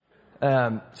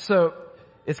So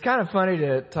it's kind of funny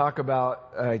to talk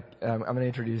about, I'm going to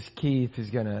introduce Keith, who's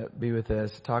going to be with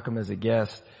us, talk him as a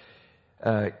guest.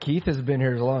 Keith has been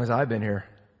here as long as I've been here.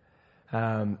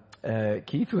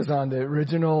 Keith was on the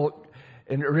original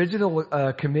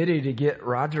committee to get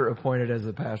Roger appointed as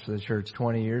the pastor of the church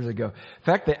 20 years ago. In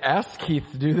fact, they asked Keith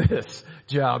to do this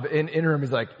job. In interim,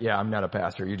 he's like, yeah, I'm not a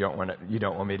pastor. You don't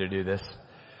want me to do this.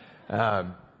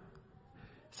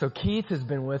 So Keith has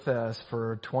been with us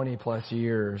for 20 plus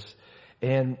years.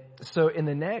 And so in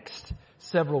the next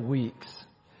several weeks,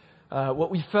 what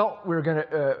we felt we were going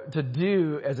to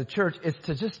do as a church is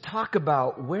to just talk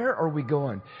about where are we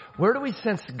going? Where do we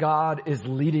sense God is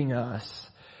leading us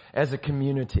as a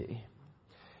community?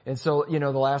 And so,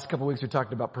 the last couple of weeks we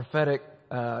talked about prophetic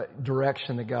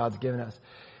direction that God's given us.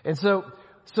 And so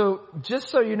just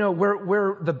so you know,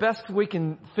 where the best we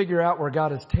can figure out where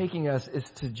God is taking us is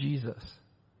to Jesus.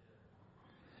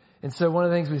 And so one of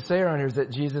the things we say around here is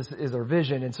that Jesus is our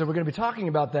vision. And so we're going to be talking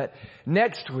about that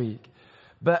next week.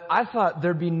 But I thought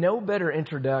there'd be no better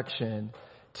introduction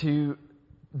to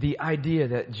the idea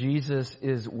that Jesus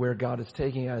is where God is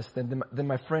taking us than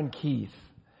my friend Keith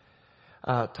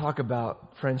talk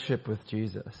about friendship with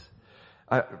Jesus.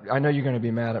 I know you're going to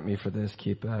be mad at me for this,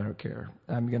 Keith, but I don't care.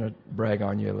 I'm going to brag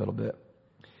on you a little bit.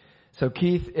 So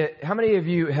Keith, how many of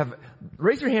you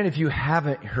raise your hand if you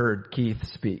haven't heard Keith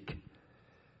speak?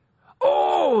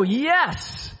 Oh,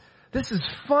 yes! This is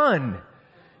fun.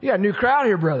 You got a new crowd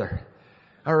here, brother.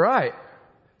 All right.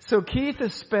 So Keith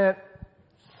has spent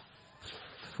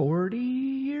 40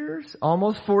 years,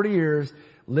 almost 40 years,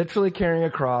 literally carrying a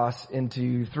cross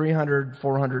into 300,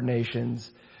 400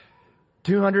 nations,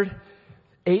 200,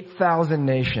 8,000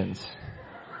 nations.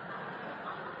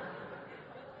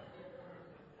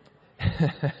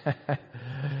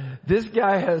 This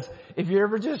guy has, if you're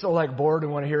ever just bored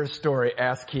and want to hear a story,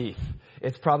 ask Keith.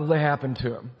 It's probably happened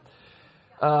to him.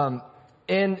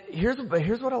 And here's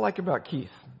what I like about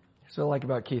Keith.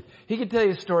 He can tell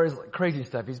you stories, crazy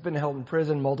stuff. He's been held in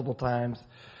prison multiple times.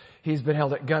 He's been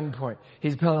held at gunpoint.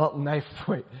 He's been held at knife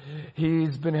point.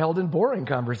 He's been held in boring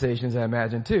conversations, I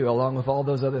imagine, too, along with all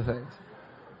those other things.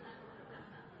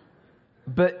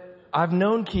 But I've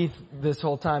known Keith this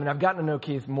whole time, and I've gotten to know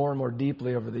Keith more and more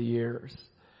deeply over the years.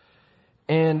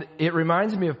 And it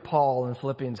reminds me of Paul in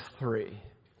Philippians 3,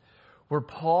 where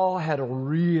Paul had a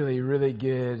really, really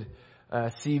good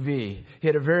CV. He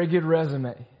had a very good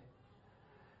resume.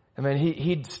 I mean,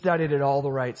 he'd studied at all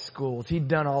the right schools. He'd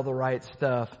done all the right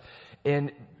stuff.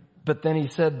 But then he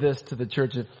said this to the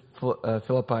church at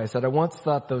Philippi. He said, I once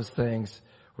thought those things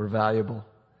were valuable,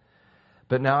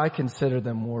 but now I consider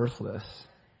them worthless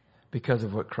because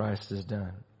of what Christ has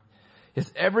done. Yes,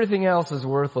 everything else is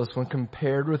worthless when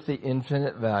compared with the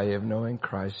infinite value of knowing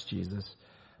Christ Jesus,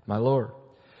 my Lord.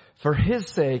 For his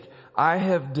sake, I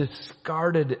have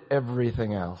discarded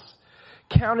everything else,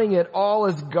 counting it all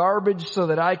as garbage so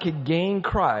that I could gain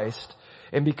Christ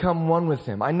and become one with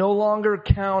him. I no longer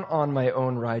count on my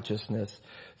own righteousness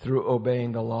through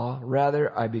obeying the law.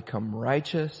 Rather, I become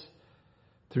righteous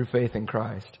through faith in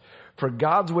Christ. For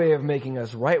God's way of making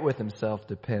us right with himself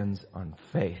depends on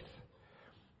faith.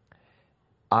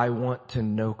 I want to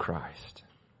know Christ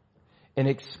and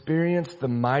experience the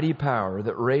mighty power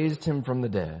that raised him from the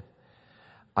dead.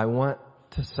 I want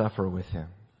to suffer with him,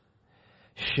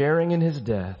 sharing in his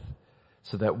death,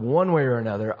 so that one way or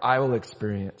another I will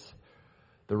experience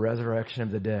the resurrection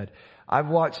of the dead. I've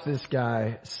watched this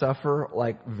guy suffer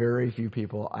like very few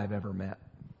people I've ever met.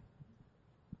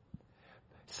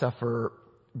 Suffer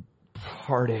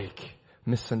heartache,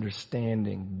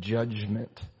 misunderstanding,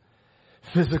 judgment,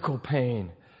 physical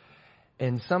pain.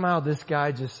 And somehow this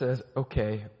guy just says,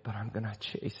 okay, but I'm going to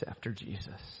chase after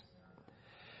Jesus.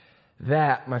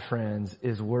 That, my friends,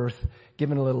 is worth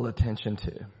giving a little attention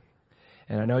to.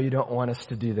 And I know you don't want us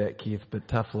to do that, Keith, but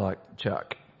tough luck,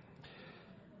 Chuck.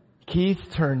 Keith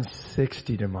turns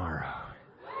 60 tomorrow.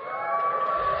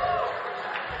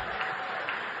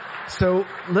 So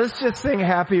let's just sing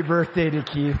happy birthday to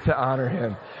Keith to honor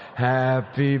him.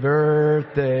 Happy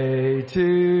birthday to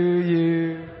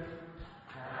you.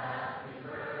 Happy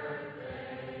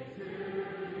birthday to you.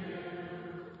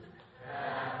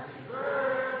 Happy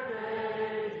birthday,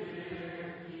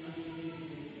 dear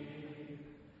Keith.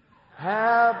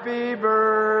 Happy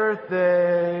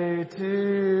birthday to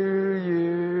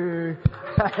you.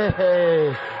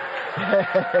 Hey.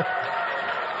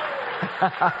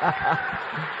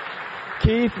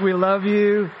 Keith, we love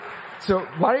you. So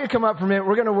why don't you come up for a minute?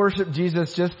 We're going to worship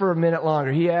Jesus just for a minute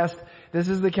longer. He asked, this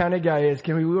is the kind of guy he is.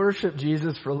 Can we worship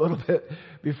Jesus for a little bit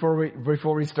before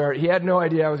we start? He had no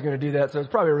idea I was going to do that, so it's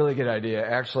probably a really good idea,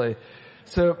 actually.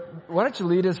 So why don't you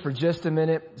lead us for just a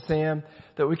minute, Sam,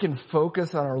 that we can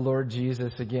focus on our Lord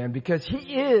Jesus again, because he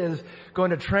is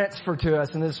going to transfer to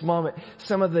us in this moment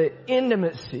some of the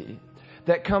intimacy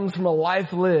that comes from a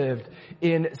life lived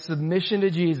in submission to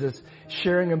Jesus,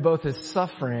 sharing in both his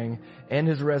suffering and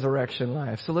his resurrection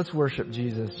life. So let's worship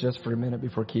Jesus just for a minute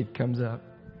before Keith comes up.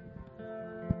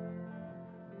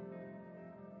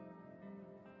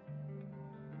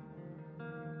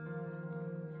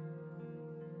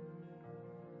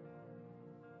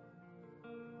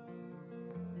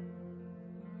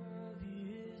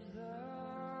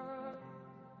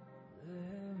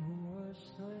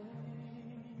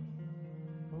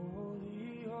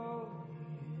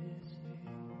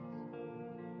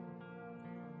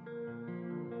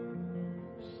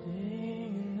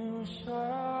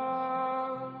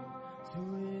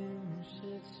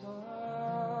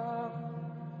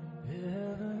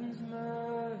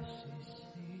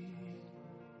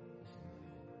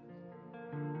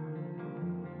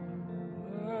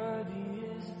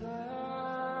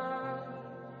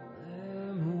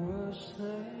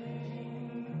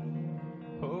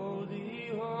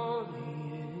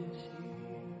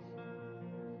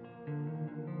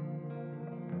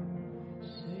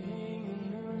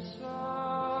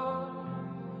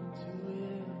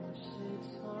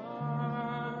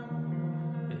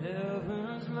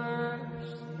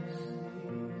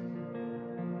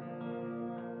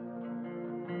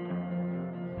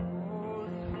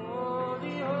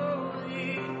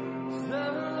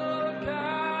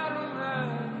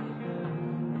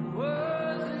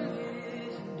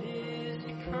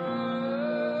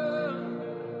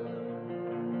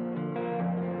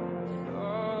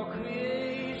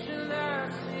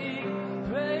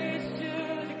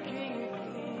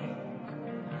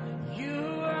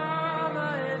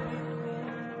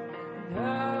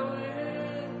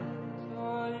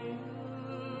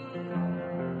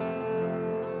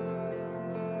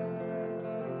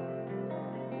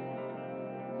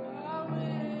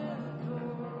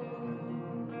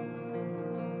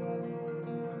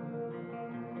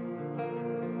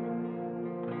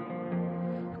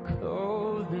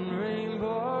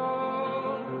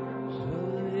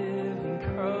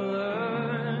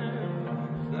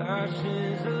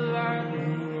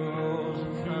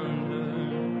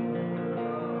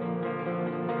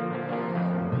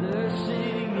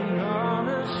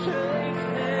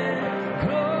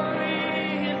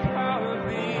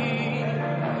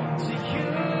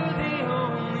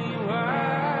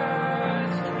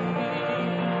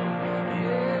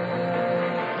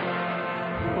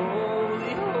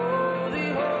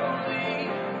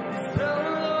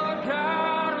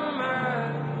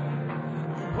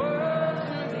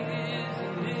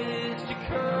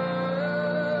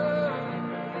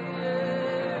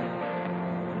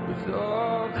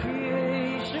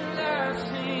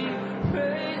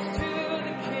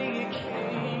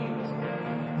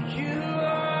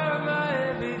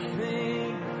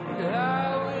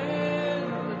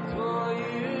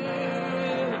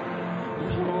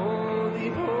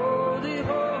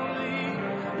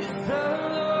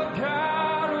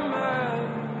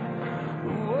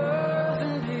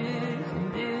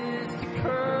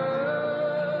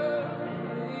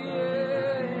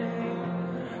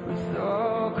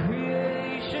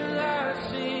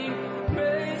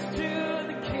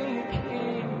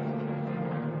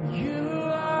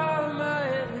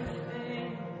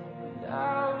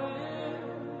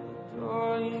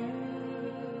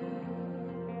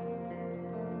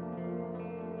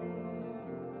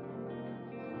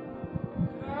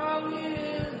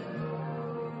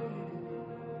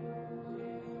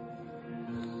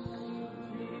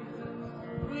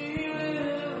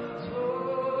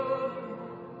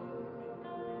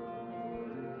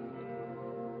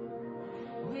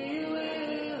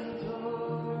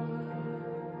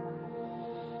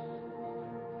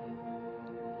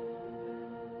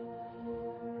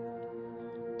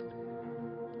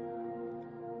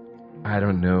 I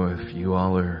don't know if you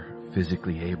all are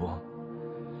physically able.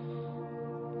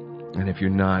 And if you're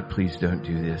not, please don't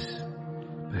do this.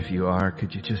 But if you are,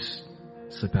 could you just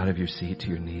slip out of your seat to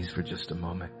your knees for just a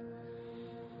moment?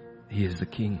 He is the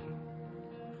King.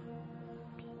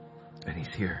 And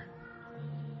he's here.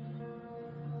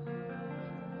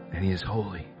 And he is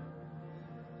holy.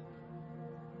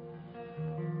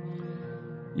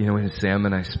 You know, when Sam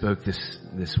and I spoke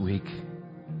this week,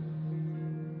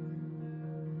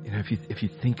 you know, if you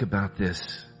think about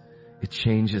this, it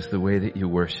changes the way that you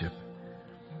worship.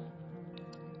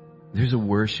 There's a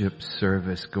worship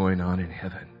service going on in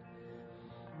heaven.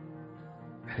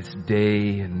 And it's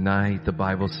day and night. The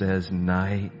Bible says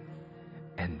night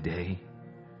and day.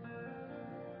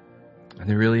 And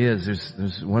there really is.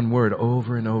 There's one word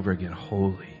over and over again.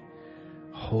 Holy,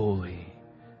 holy,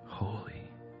 holy.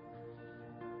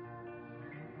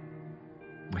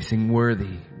 We sing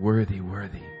worthy, worthy,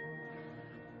 worthy.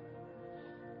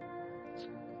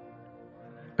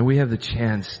 And we have the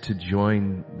chance to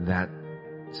join that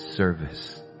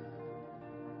service.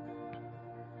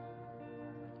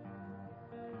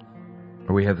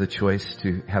 Or we have the choice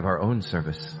to have our own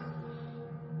service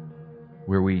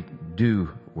where we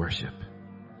do worship.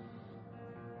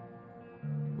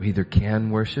 We either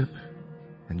can worship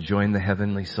and join the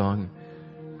heavenly song,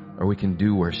 or we can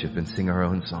do worship and sing our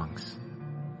own songs.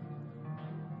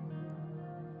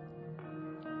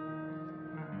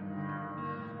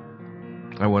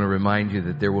 I want to remind you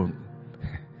that there will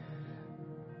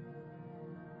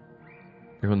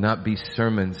not be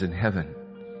sermons in heaven,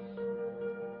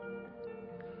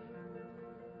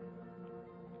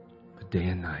 but day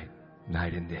and night,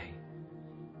 night and day.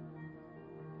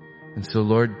 And so,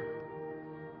 Lord,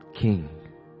 King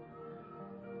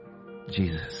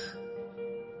Jesus,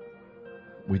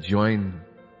 we join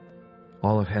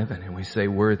all of heaven and we say,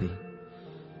 worthy,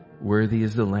 worthy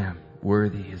is the Lamb,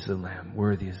 worthy is the Lamb,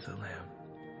 worthy is the Lamb.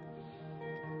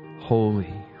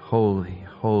 Holy, holy,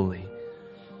 holy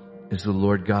is the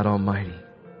Lord God Almighty.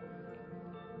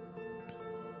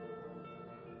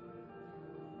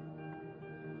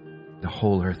 The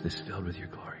whole earth is filled with your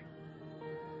glory.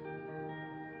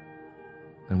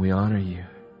 And we honor you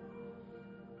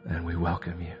and we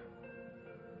welcome you.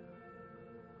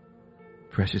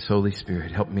 Precious Holy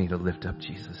Spirit, help me to lift up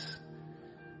Jesus.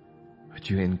 Would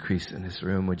you increase in this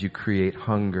room? Would you create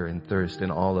hunger and thirst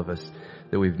in all of us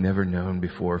that we've never known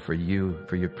before for you,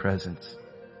 for your presence?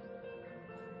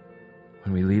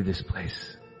 When we leave this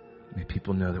place, may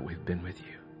people know that we've been with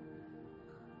you.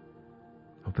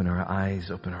 Open our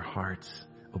eyes, open our hearts,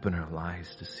 open our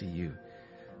lives to see you,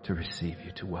 to receive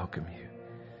you, to welcome you,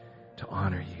 to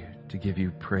honor you, to give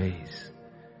you praise,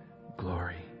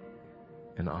 glory,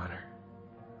 and honor.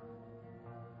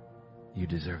 You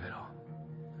deserve it all.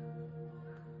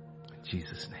 In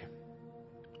Jesus' name,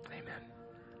 amen.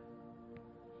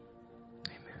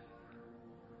 Amen.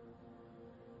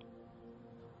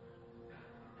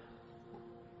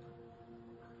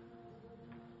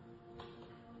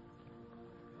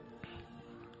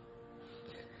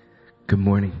 Good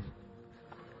morning.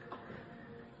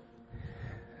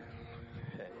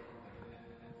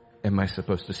 Am I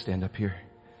supposed to stand up here?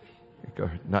 Go,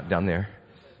 not down there.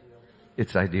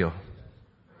 It's ideal.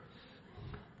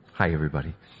 Hi,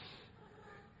 everybody.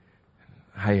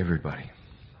 Hi, everybody.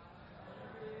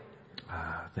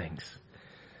 Thanks.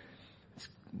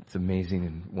 It's amazing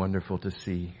and wonderful to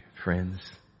see friends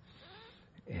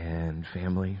and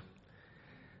family.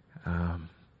 Man,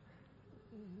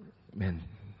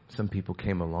 some people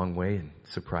came a long way and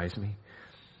surprised me.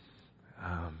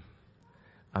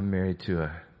 I'm married to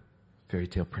a fairy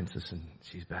tale princess, and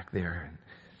she's back there, and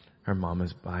her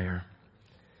mama's by her.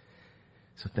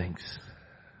 So thanks.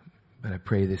 But I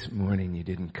pray this morning you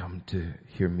didn't come to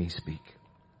hear me speak.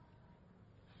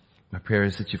 My prayer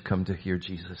is that you've come to hear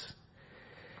Jesus.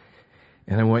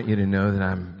 And I want you to know that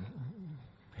I'm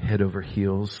head over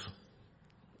heels,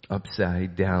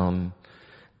 upside down,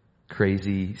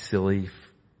 crazy, silly,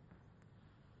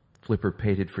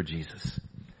 flipper-pated for Jesus.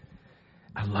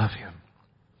 I love him.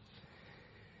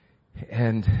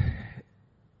 And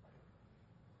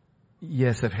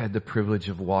yes, I've had the privilege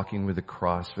of walking with a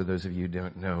cross. For those of you who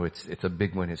don't know, it's a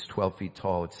big one. It's 12 feet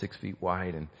tall. It's 6 feet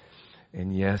wide.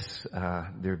 And yes,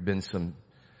 there have been some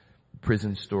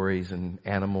prison stories and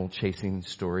animal chasing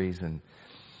stories. And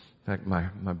in fact,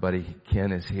 my buddy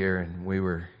Ken is here, and we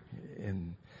were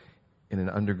in an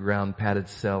underground padded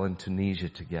cell in Tunisia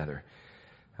together,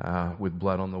 with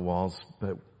blood on the walls.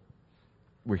 But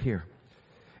we're here.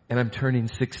 And I'm turning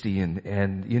 60,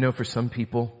 and you know, for some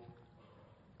people,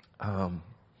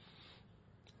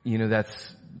 you know,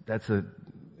 it's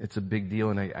a big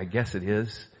deal, and I guess it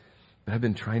is. But I've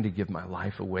been trying to give my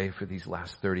life away for these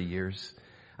last 30 years.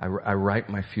 I write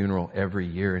my funeral every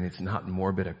year, and it's not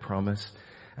morbid, I promise.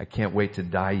 I can't wait to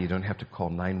die. You don't have to call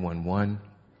 911.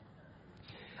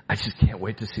 I just can't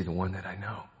wait to see the one that I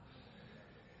know.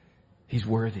 He's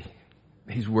worthy.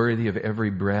 He's worthy of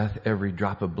every breath, every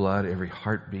drop of blood, every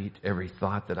heartbeat, every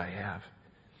thought that I have.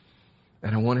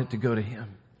 And I want it to go to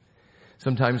him.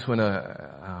 Sometimes when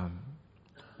a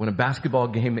basketball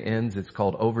game ends, it's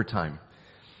called overtime.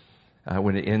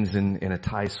 When it ends in a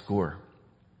tie score.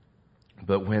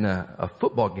 But when a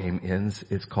football game ends,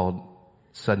 it's called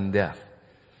sudden death.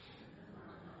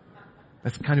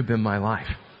 That's kind of been my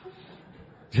life.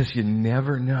 Just you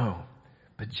never know.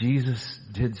 But Jesus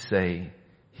did say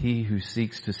he who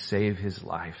seeks to save his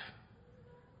life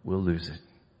will lose it.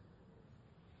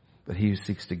 But he who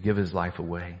seeks to give his life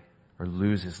away or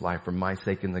lose his life for my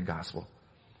sake in the gospel,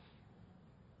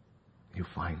 he'll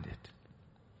find it.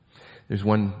 There's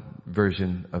one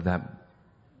version of that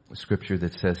scripture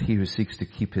that says, he who seeks to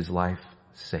keep his life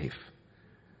safe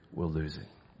will lose it.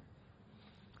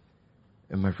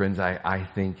 And my friends, I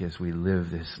think as we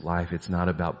live this life, it's not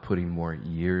about putting more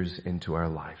years into our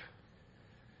life.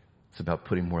 It's about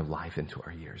putting more life into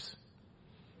our years.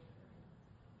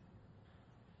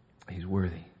 He's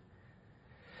worthy.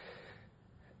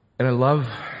 And I love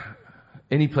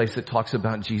any place that talks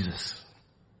about Jesus.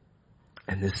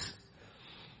 And this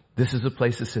is a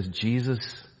place that says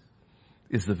Jesus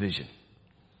is the vision.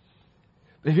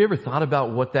 Have you ever thought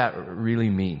about what that really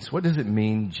means? What does it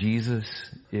mean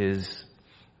Jesus is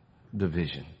the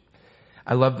vision?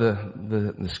 I love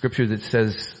the scripture that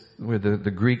says, where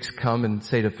the Greeks come and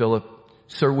say to Philip,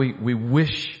 "Sir, we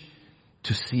wish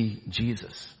to see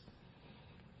Jesus."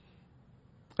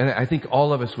 And I think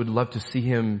all of us would love to see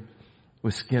him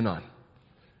with skin on.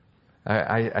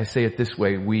 I say it this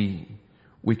way,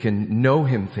 we can know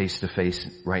him face to face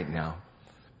right now,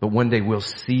 but one day we'll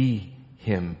see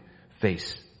him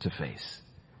face to face.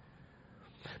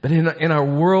 But in our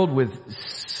world with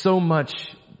so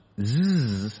much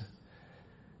zzz,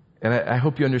 and I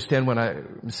hope you understand what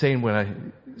I'm saying when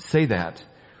I say that,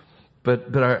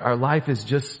 but our life is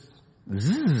just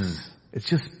zzz. It's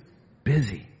just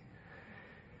busy.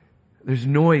 There's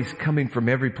noise coming from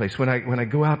every place. When I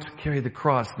go out to carry the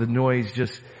cross, the noise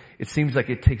just, it seems like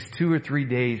it takes 2 or 3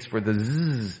 days for the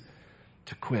zzz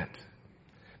to quit.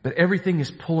 But everything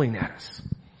is pulling at us.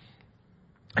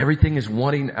 Everything is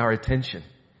wanting our attention.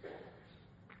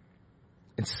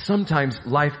 And sometimes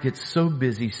life gets so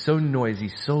busy, so noisy,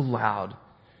 so loud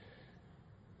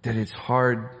that it's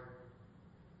hard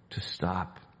to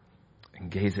stop and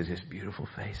gaze at his beautiful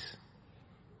face.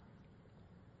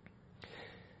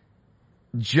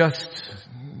 Just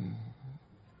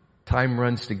time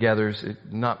runs together.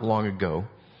 Not long ago,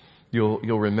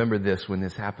 you'll remember this when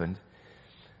this happened.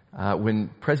 When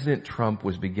President Trump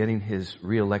was beginning his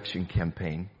re-election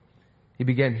campaign, he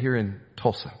began here in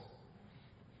Tulsa.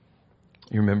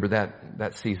 You remember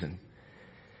that season.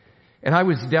 And I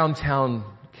was downtown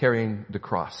carrying the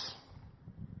cross.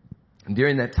 And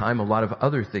during that time, a lot of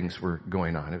other things were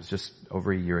going on. It was just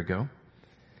over a year ago.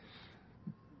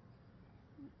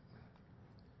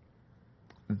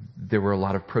 There were a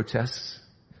lot of protests.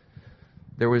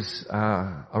 There was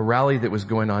a rally that was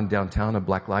going on downtown, a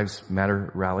Black Lives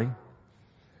Matter rally.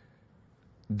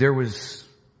 There was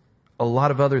a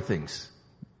lot of other things.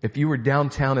 If you were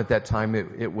downtown at that time,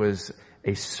 it was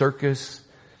a circus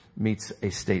meets a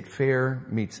state fair,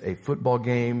 meets a football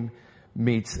game,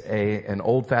 meets an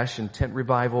old-fashioned tent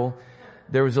revival.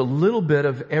 There was a little bit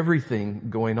of everything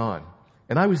going on.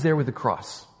 And I was there with the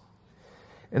cross.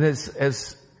 And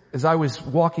as I was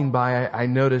walking by, I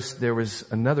noticed there was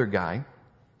another guy.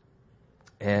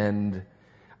 And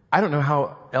I don't know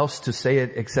how else to say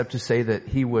it except to say that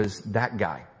he was that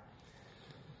guy.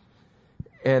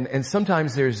 And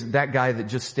sometimes there's that guy that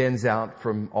just stands out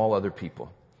from all other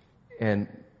people. And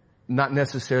not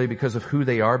necessarily because of who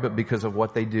they are, but because of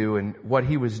what they do. And what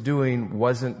he was doing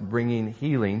wasn't bringing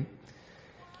healing.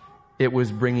 It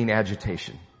was bringing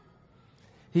agitation.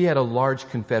 He had a large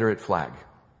Confederate flag.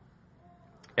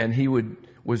 And he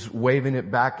was waving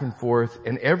it back and forth.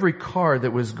 And every car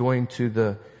that was going to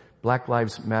the Black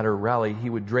Lives Matter rally, he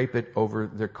would drape it over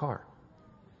their car.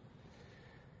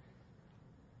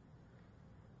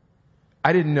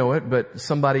 I didn't know it, but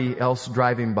somebody else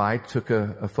driving by took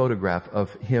a photograph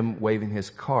of him waving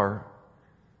his car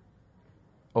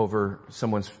over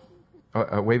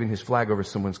waving his flag over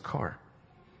someone's car.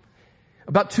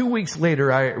 About 2 weeks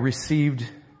later, I received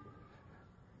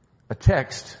a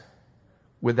text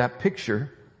with that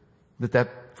picture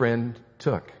that friend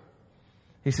took.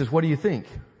 He says, "What do you think?"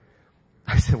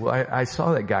 I said, "Well, I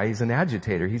saw that guy. He's an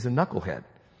agitator. He's a knucklehead.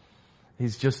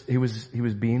 He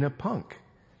was being a punk."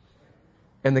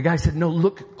 And the guy said, "No,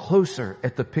 look closer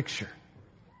at the picture."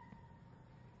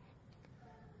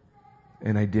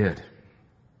 And I did.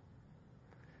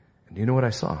 And you know what I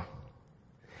saw?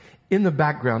 In the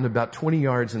background, about 20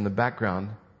 yards in the background,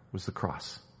 was the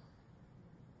cross.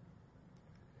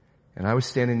 And I was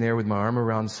standing there with my arm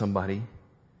around somebody,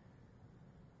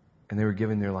 and they were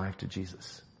giving their life to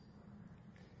Jesus.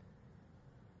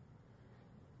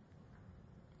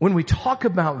 When we talk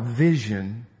about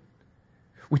vision,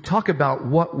 we talk about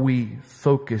what we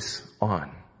focus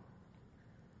on.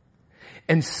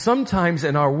 And sometimes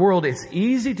in our world, it's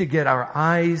easy to get our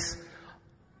eyes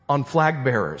on flag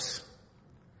bearers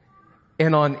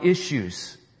and on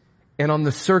issues and on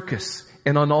the circus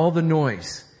and on all the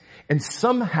noise. And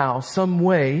somehow, some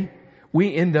way,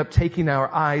 we end up taking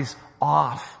our eyes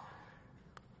off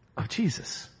of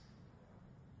Jesus.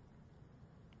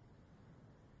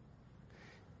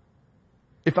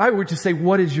 If I were to say,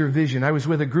 what is your vision? I was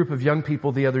with a group of young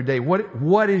people the other day.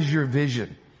 What is your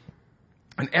vision?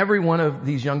 And every one of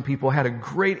these young people had a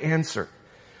great answer.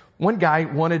 One guy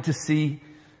wanted to see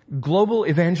global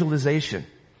evangelization.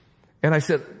 And I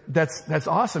said, that's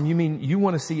awesome. You mean you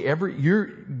want to see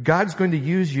God's going to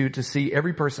use you to see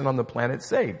every person on the planet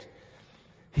saved?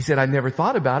 He said, I never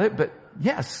thought about it, but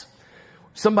yes.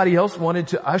 Somebody else wanted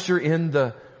to usher in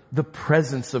the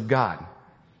presence of God.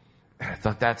 And I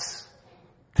thought that's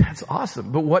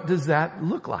awesome. But what does that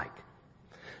look like?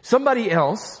 Somebody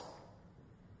else,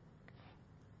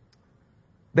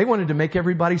 they wanted to make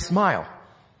everybody smile.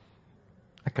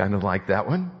 I kind of like that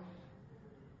one.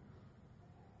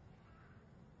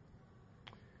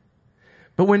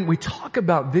 But when we talk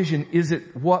about vision, is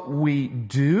it what we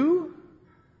do?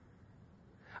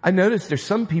 I notice there's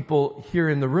some people here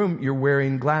in the room, you're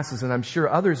wearing glasses, and I'm sure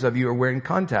others of you are wearing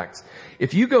contacts.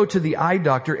 If you go to the eye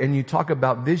doctor and you talk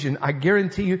about vision, I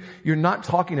guarantee you, you're not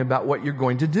talking about what you're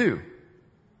going to do.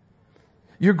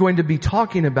 You're going to be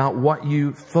talking about what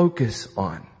you focus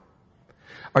on.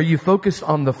 Are you focused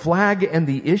on the flag and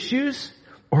the issues,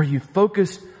 or are you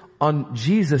focused on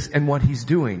Jesus and what He's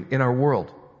doing in our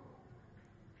world?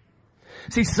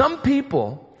 See, some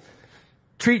people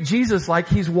treat Jesus like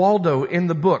He's Waldo in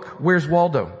the book. Where's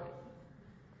Waldo?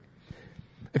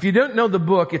 If you don't know the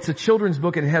book, it's a children's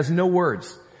book and it has no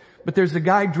words. But there's a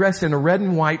guy dressed in a red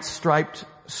and white striped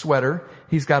sweater.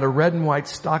 He's got a red and white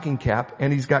stocking cap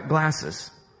and he's got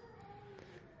glasses.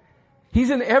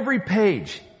 He's in every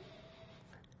page.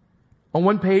 On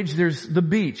one page there's the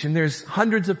beach and there's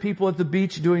hundreds of people at the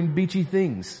beach doing beachy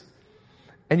things.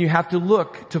 And you have to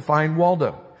look to find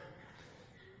Waldo.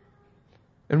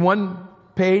 In one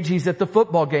page, he's at the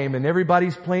football game and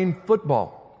everybody's playing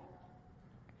football.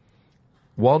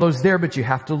 Waldo's there, but you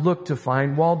have to look to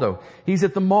find Waldo. He's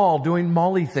at the mall doing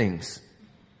Molly things.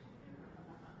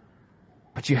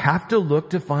 But you have to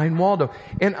look to find Waldo.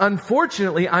 And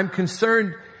unfortunately, I'm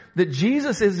concerned that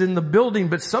Jesus is in the building,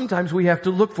 but sometimes we have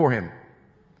to look for Him.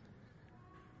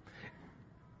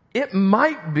 It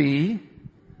might be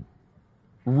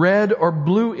red or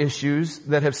blue issues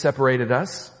that have separated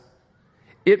us.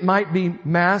 It might be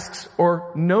masks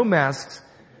or no masks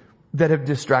that have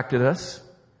distracted us.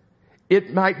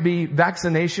 It might be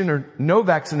vaccination or no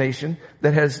vaccination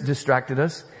that has distracted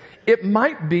us. It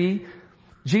might be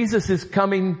Jesus is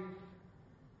coming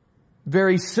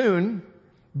very soon,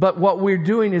 but what we're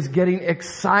doing is getting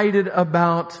excited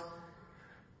about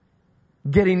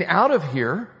getting out of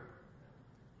here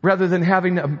rather than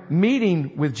having a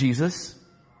meeting with Jesus.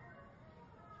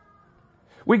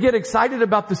 We get excited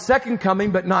about the second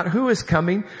coming, but not who is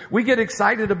coming. We get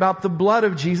excited about the blood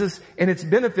of Jesus and its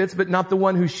benefits, but not the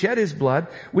one who shed His blood.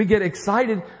 We get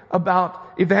excited about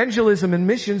evangelism and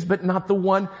missions, but not the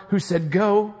one who said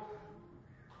go.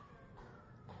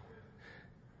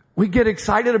 We get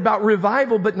excited about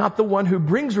revival, but not the one who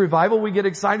brings revival. We get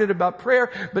excited about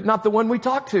prayer, but not the one we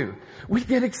talk to. We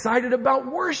get excited about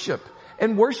worship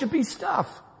and worshipy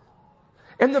stuff.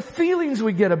 And the feelings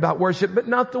we get about worship, but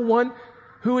not the one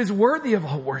who is worthy of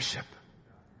all worship.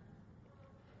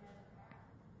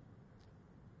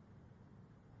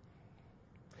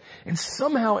 And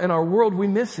somehow in our world we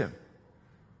miss Him.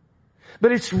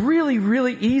 But it's really,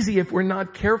 really easy if we're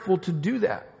not careful to do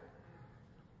that.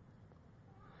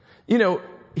 You know,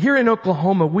 here in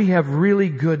Oklahoma, we have really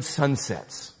good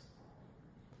sunsets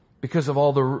because of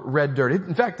all the red dirt.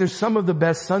 In fact, there's some of the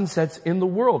best sunsets in the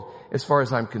world as far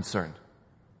as I'm concerned.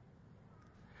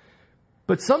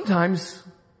 But sometimes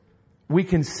we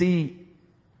can see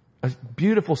a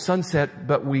beautiful sunset,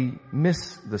 but we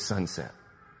miss the sunset.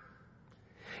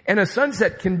 And a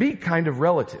sunset can be kind of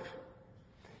relative.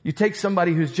 You take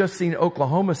somebody who's just seen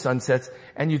Oklahoma sunsets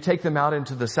and you take them out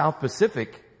into the South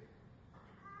Pacific.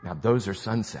 Now those are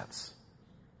sunsets.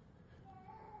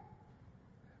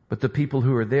 But the people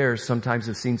who are there sometimes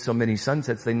have seen so many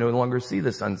sunsets they no longer see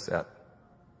the sunset.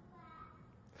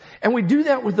 And we do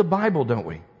that with the Bible, don't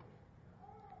we?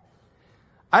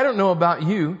 I don't know about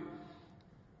you,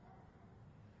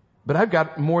 but I've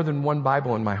got more than one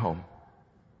Bible in my home.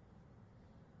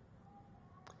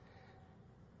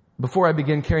 Before I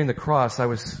began carrying the cross, I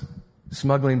was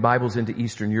smuggling Bibles into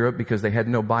Eastern Europe because they had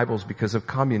no Bibles because of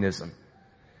communism.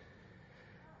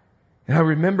 And I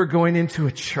remember going into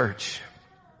a church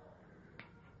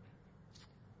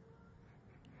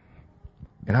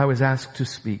and I was asked to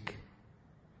speak.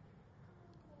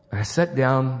 I sat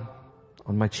down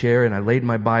on my chair and I laid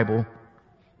my Bible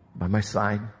by my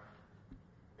side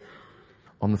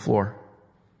on the floor.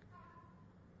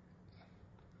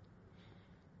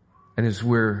 And as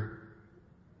we're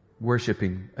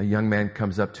worshiping, a young man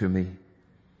comes up to me.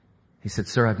 He said,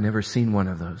 "Sir, I've never seen one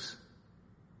of those."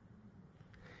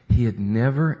 He had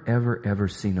never, ever, ever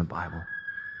seen a Bible.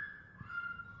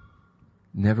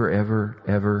 Never, ever,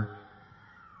 ever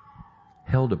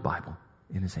held a Bible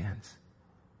in his hands.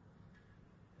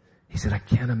 He said, "I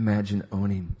can't imagine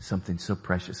owning something so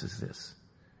precious as this."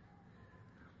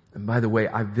 And by the way,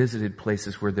 I visited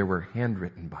places where there were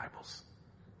handwritten Bibles.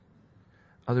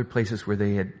 Other places where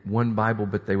they had one Bible,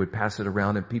 but they would pass it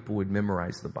around and people would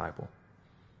memorize the Bible.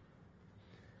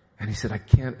 And he said, "I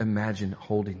can't imagine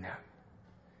holding that.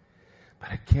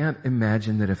 But I can't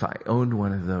imagine that if I owned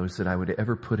one of those that I would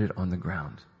ever put it on the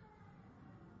ground.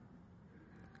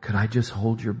 Could I just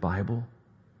hold your Bible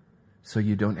so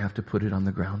you don't have to put it on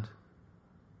the ground?"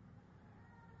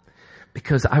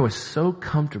 Because I was so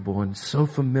comfortable and so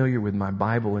familiar with my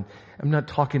Bible, and I'm not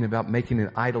talking about making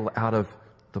an idol out of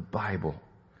the Bible,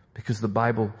 because the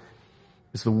Bible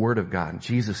is the Word of God.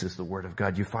 Jesus is the Word of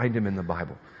God. You find Him in the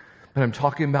Bible. But I'm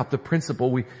talking about the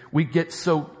principle. We get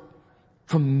so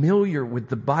familiar with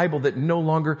the Bible that no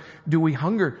longer do we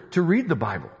hunger to read the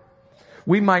Bible.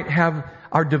 We might have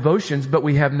our devotions, but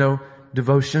we have no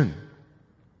devotion.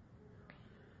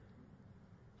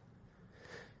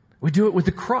 We do it with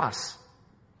the cross.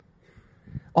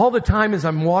 All the time as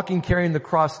I'm walking carrying the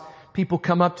cross, people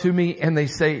come up to me and they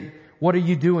say, "What are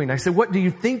you doing?" I said, "What do you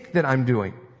think that I'm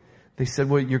doing?" They said,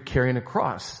 "Well, you're carrying a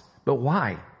cross." "But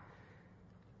why?"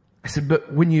 I said,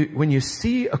 "But when you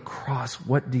see a cross,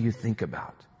 what do you think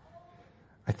about?"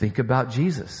 "I think about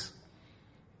Jesus."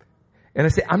 And I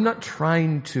say, "I'm not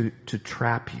trying to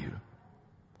trap you.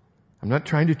 I'm not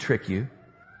trying to trick you.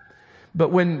 But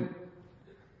when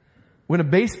a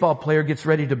baseball player gets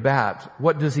ready to bat,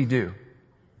 what does he do?"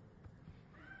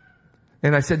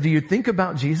 And I said, "Do you think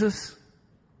about Jesus?"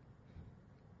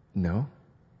 "No."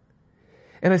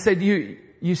 And I said,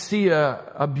 you see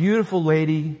a beautiful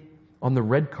lady on the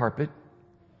red carpet,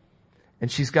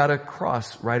 and she's got a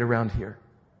cross right around here,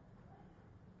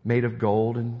 made of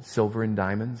gold and silver and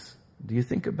diamonds. Do you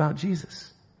think about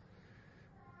Jesus?"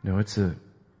 "No, it's a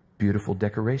beautiful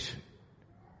decoration."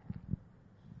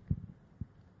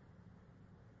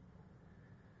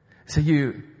 So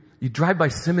you drive by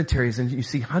cemeteries and you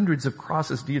see hundreds of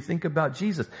crosses. Do you think about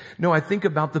Jesus? "No, I think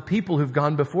about the people who've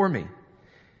gone before me."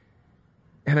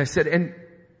 And I said,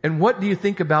 and what do you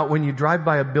think about when you drive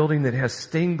by a building that has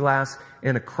stained glass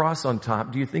and a cross on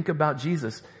top? Do you think about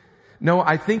Jesus? "No,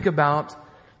 I think about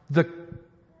the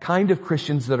kind of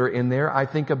Christians that are in there. I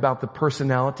think about the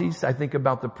personalities. I think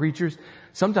about the preachers.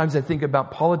 Sometimes I think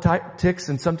about politics,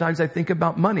 and sometimes I think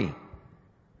about money."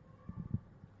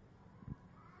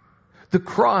 The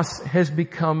cross has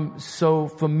become so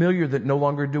familiar that no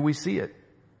longer do we see it.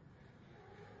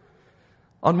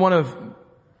 On one of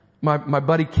my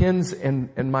buddy Ken's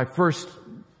and my first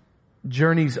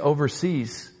journeys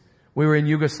overseas, we were in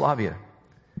Yugoslavia,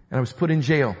 and I was put in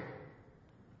jail.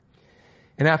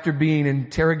 And after being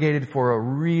interrogated for a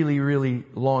really, really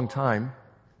long time,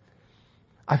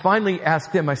 I finally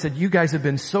asked them, I said, "You guys have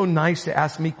been so nice to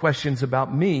ask me questions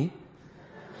about me.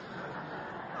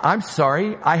 I'm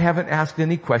sorry, I haven't asked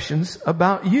any questions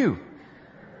about you.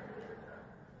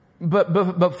 But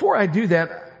before I do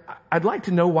that, I'd like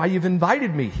to know why you've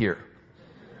invited me here."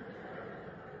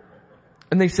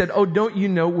 And they said, "Oh, don't you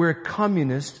know we're a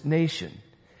communist nation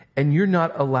and you're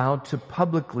not allowed to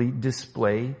publicly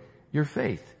display your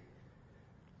faith?"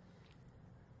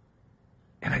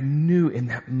 And I knew in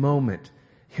that moment,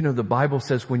 the Bible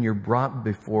says when you're brought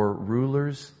before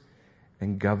rulers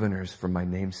and governors for my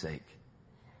name's sake,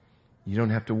 you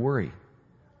don't have to worry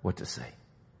what to say.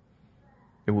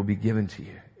 It will be given to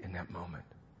you in that moment.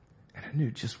 And I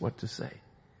knew just what to say.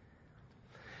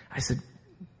 I said,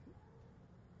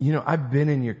 I've been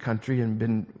in your country and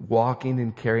been walking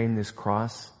and carrying this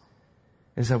cross.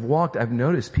 As I've walked, I've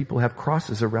noticed people have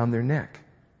crosses around their neck.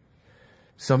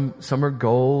 Some are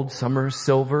gold, some are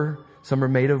silver, some are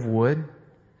made of wood.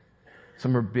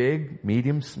 Some are big,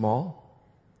 medium, small.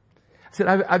 I said,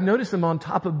 I've noticed them on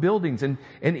top of buildings. And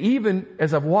even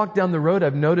as I've walked down the road,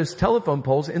 I've noticed telephone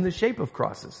poles in the shape of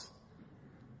crosses.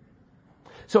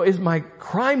 So is my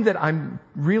crime that I'm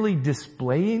really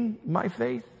displaying my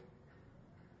faith?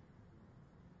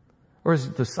 Or is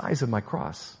it the size of my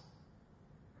cross?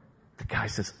 The guy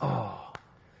says, "Oh."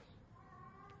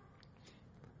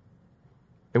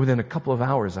 And within a couple of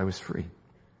hours, I was free.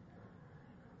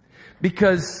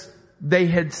 Because they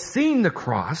had seen the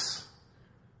cross,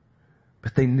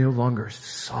 But they no longer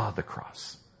saw the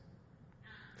cross.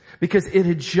 Because it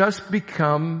had just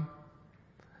become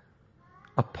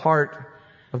a part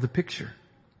of the picture.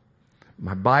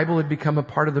 My Bible had become a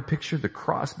part of the picture. The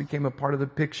cross became a part of the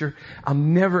picture. I'll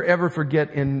never ever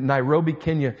forget in Nairobi,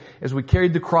 Kenya, as we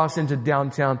carried the cross into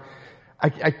downtown,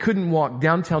 I couldn't walk.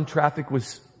 Downtown traffic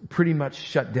was pretty much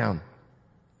shut down.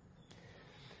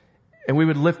 And we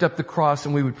would lift up the cross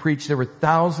and we would preach. There were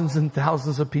thousands and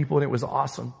thousands of people and it was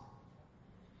awesome.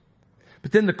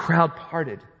 But then the crowd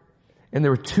parted and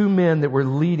there were two men that were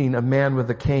leading a man with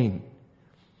a cane.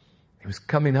 He was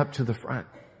coming up to the front.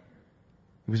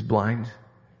 He was blind.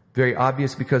 Very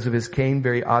obvious because of his cane.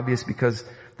 Very obvious because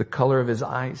the color of his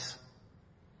eyes.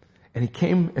 And he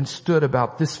came and stood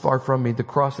about this far from me. The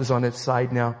cross is on its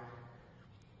side now.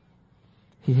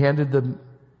 He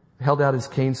held out his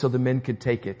cane so the men could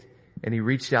take it. And he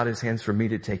reached out his hands for me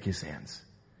to take his hands.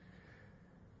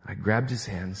 I grabbed his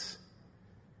hands.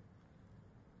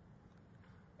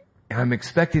 And I'm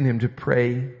expecting him to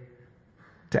pray,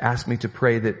 to ask me to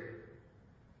pray that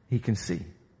he can see.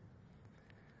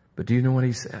 But do you know what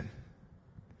he said?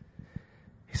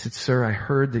 He said, "Sir, I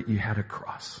heard that you had a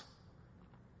cross.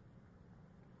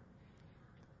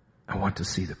 I want to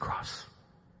see the cross."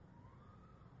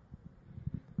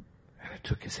 And I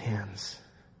took his hands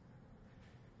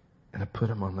and I put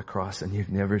him on the cross. And you've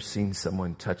never seen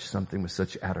someone touch something with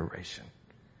such adoration.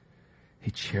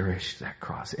 He cherished that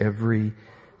cross, every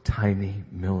tiny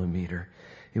millimeter.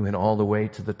 He went all the way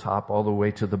to the top, all the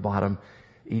way to the bottom,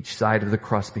 each side of the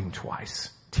crossbeam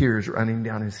twice, tears running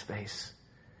down his face.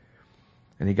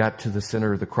 And he got to the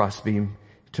center of the crossbeam,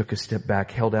 took a step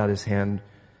back, held out his hand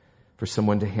for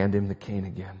someone to hand him the cane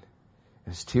again.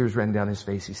 And as tears ran down his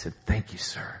face, he said, "Thank you,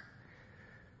 sir.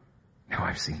 Now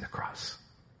I've seen the cross."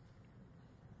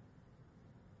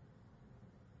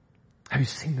 Have you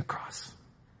seen the cross?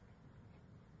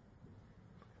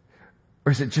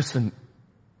 Or is it just a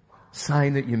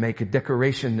sign that you make, a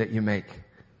decoration that you make?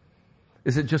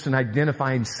 Is it just an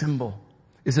identifying symbol?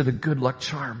 Is it a good luck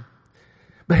charm?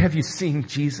 But have you seen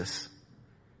Jesus?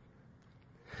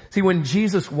 See, when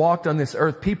Jesus walked on this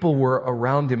earth, people were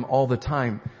around him all the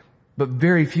time, but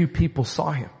very few people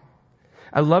saw him.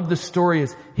 I love the story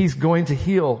as he's going to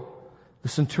heal the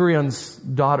centurion's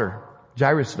daughter,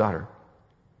 Jairus' daughter.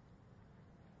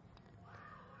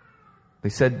 They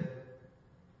said,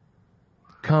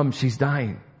 "Come, she's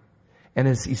dying." And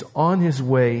as he's on his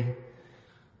way,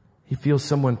 he feels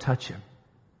someone touch him.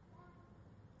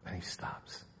 And he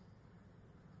stops.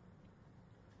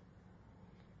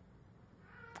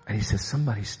 And he says,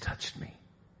 "Somebody's touched me."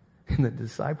 And the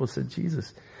disciple said,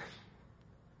 "Jesus,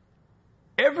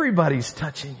 everybody's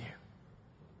touching you."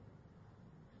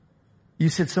 You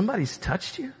said, "Somebody's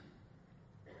touched you?"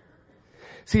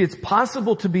 See, it's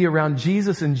possible to be around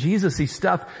Jesus and Jesus-y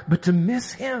stuff, but to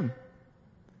miss him.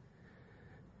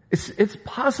 It's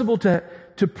possible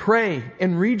to pray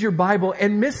and read your Bible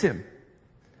and miss him.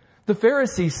 The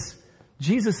Pharisees,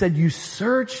 Jesus said, "You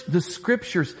search the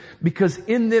scriptures because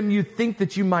in them you think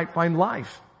that you might find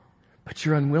life, but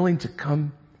you're unwilling to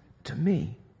come to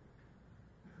me."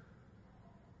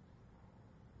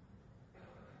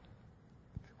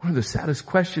 One of the saddest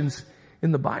questions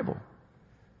in the Bible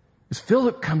is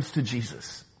Philip comes to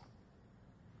Jesus.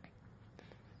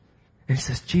 And he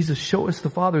says, "Jesus, show us the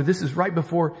Father." This is right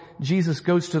before Jesus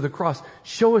goes to the cross.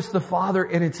 "Show us the Father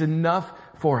and it's enough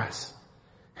for us."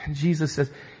 And Jesus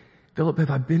says, "Philip,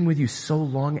 have I been with you so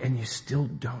long and you still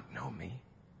don't know me?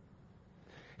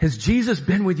 Has Jesus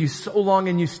been with you so long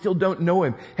and you still don't know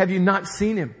him? Have you not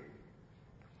seen him?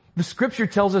 The scripture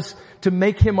tells us to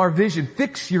make him our vision.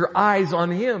 Fix your eyes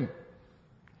on him."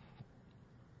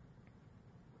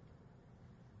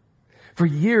 For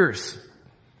years,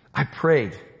 I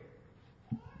prayed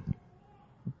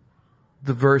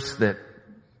the verse that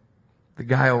the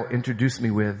guy will introduce me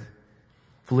with,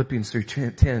 Philippians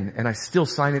 3:10, and I still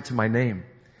sign it to my name.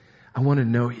 I want to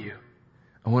know you.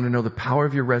 I want to know the power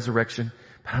of your resurrection,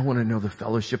 but I want to know the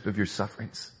fellowship of your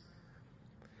sufferings.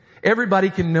 Everybody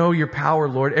can know your power,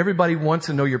 Lord. Everybody wants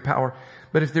to know your power.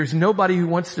 But if there's nobody who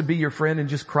wants to be your friend and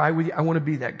just cry with you, I want to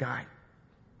be that guy.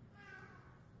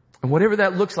 And whatever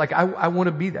that looks like, I want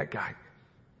to be that guy.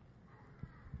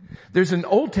 There's an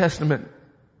Old Testament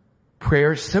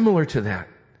prayer similar to that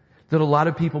a lot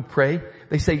of people pray.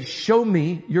 They say, "Show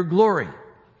me your glory."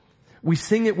 We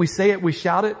sing it, we say it, we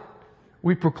shout it,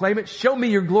 we proclaim it, "Show me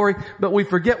your glory," but we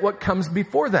forget what comes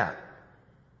before that.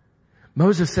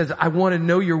 Moses says, "I want to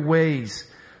know your ways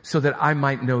so that I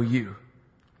might know you."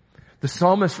 The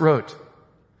psalmist wrote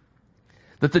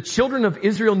that the children of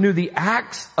Israel knew the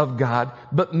acts of God,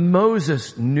 but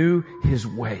Moses knew his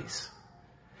ways.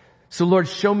 So Lord,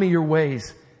 show me your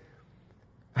ways.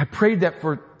 I prayed that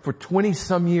for 20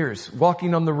 some years,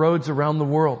 walking on the roads around the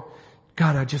world.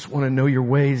 God, I just want to know your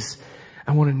ways.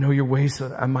 I want to know your ways so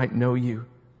that I might know you.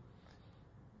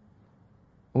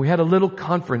 We had a little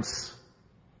conference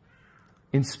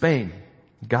in Spain.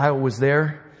 Gail was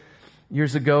there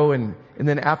years ago, and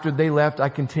then after they left, I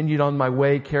continued on my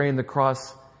way carrying the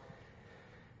cross.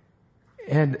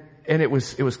 And it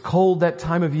was cold that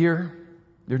time of year.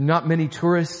 There are not many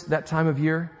tourists that time of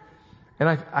year. And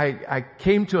I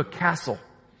came to a castle,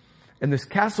 and this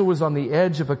castle was on the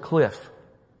edge of a cliff.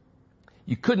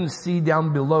 You couldn't see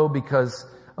down below because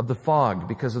of the fog,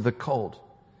 because of the cold.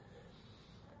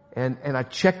 And I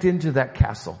checked into that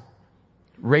castle.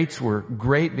 Rates were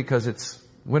great because it's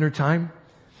wintertime.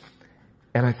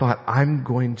 And I thought, I'm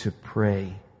going to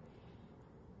pray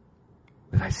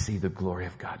that I see the glory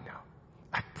of God now.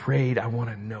 I prayed, I want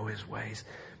to know his ways.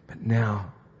 But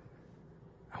now,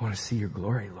 I want to see your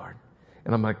glory, Lord.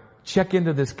 And I'm going to check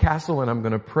into this castle and I'm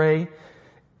going to pray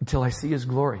until I see his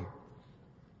glory.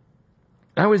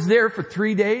 I was there for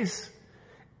 3 days.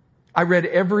 I read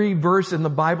every verse in the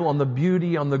Bible on the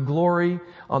beauty, on the glory,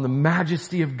 on the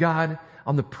majesty of God,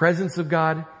 on the presence of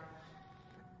God.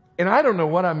 And I don't know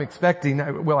what I'm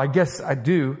expecting. Well, I guess I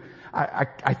do.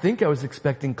 I think I was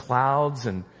expecting clouds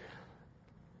and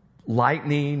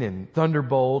lightning and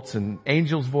thunderbolts and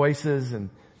angels' voices and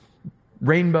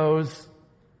rainbows,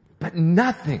 but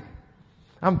nothing.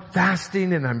 I'm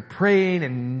fasting and I'm praying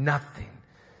and nothing.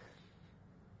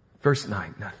 First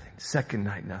night, nothing. Second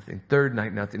night, nothing. Third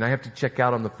night, nothing. I have to check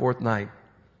out on the fourth night.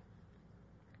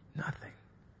 Nothing.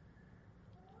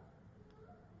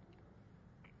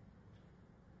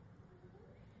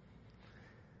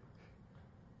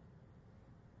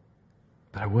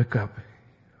 But I woke up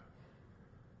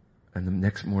and the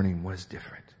next morning was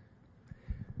different.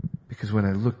 Because when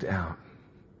I looked out,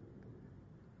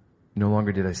 no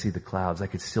longer did I see the clouds. I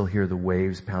could still hear the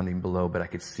waves pounding below, but I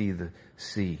could see the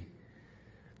sea.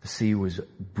 The sea was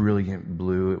brilliant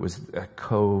blue. It was a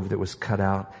cove that was cut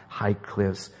out, high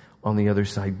cliffs. On the other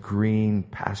side, green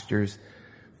pastures.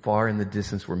 Far in the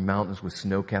distance were mountains with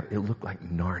snow cap. It looked like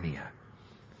Narnia.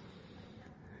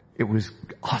 It was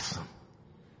awesome.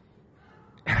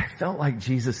 And I felt like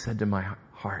Jesus said to my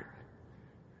heart,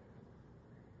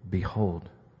 behold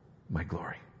my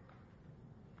glory.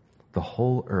 The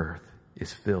whole earth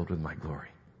is filled with my glory.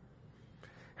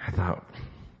 I thought,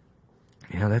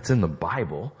 yeah, that's in the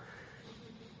Bible.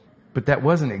 But that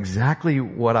wasn't exactly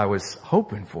what I was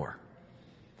hoping for.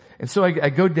 And so I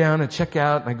go down and check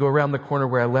out, and I go around the corner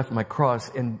where I left my cross,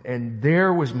 and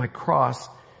there was my cross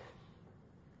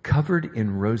covered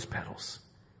in rose petals.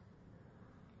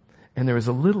 And there was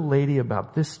a little lady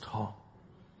about this tall.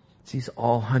 She's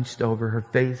all hunched over. Her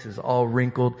face is all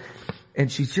wrinkled.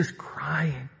 And she's just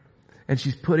crying. And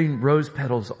she's putting rose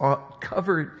petals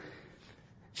covered.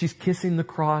 She's kissing the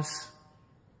cross.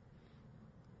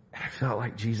 And I felt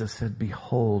like Jesus said,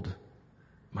 behold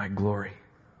my glory.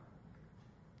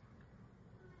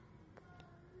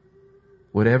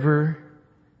 Whatever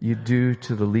you do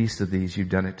to the least of these, you've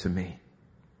done it to me.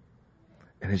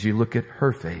 And as you look at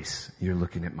her face, you're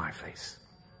looking at my face.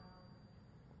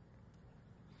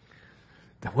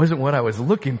 That wasn't what I was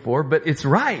looking for, but it's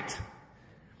right.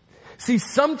 See,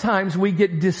 sometimes we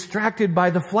get distracted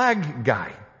by the flag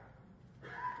guy.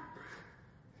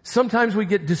 Sometimes we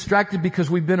get distracted because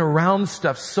we've been around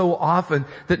stuff so often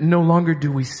that no longer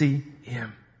do we see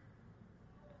him.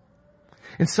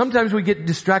 And sometimes we get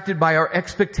distracted by our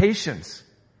expectations.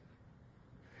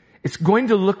 It's going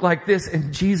to look like this,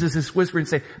 and Jesus is whispering,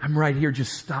 say, I'm right here,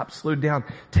 just stop, slow down,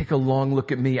 take a long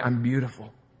look at me, I'm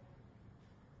beautiful.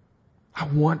 I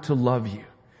want to love you.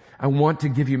 I want to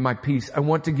give you my peace. I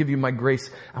want to give you my grace.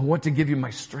 I want to give you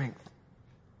my strength.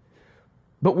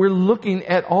 But we're looking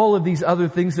at all of these other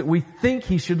things that we think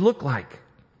he should look like.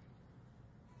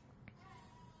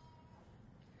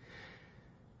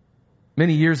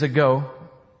 Many years ago,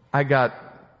 I got,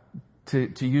 to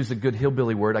use a good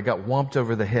hillbilly word, I got whomped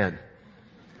over the head.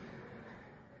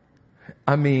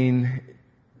 I mean,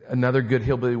 another good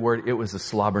hillbilly word, it was a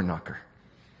slobber knocker.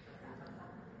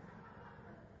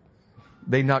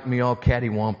 They knocked me all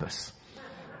cattywampus.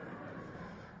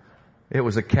 It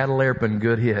was a catalarpin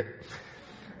good hit.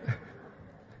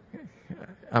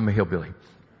 I'm a hillbilly.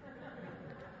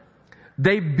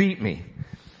 They beat me.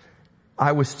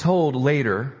 I was told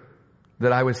later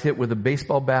that I was hit with a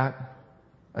baseball bat,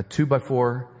 a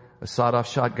 2x4, a sawed-off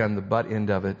shotgun, the butt end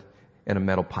of it, and a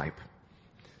metal pipe.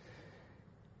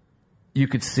 You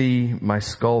could see my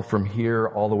skull from here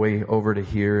all the way over to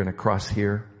here and across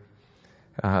here.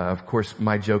 Of course,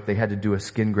 my joke, they had to do a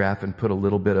skin graft and put a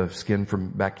little bit of skin from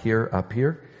back here up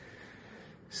here.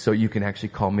 So you can actually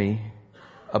call me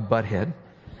a butthead.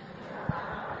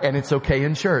 And it's okay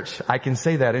in church. I can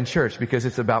say that in church because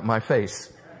it's about my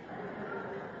face.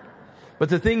 But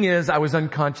the thing is, I was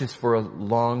unconscious for a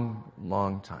long,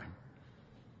 long time.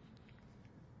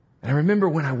 And I remember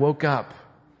when I woke up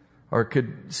or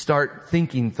could start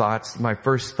thinking thoughts, my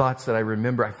first thoughts that I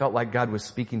remember, I felt like God was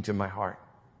speaking to my heart.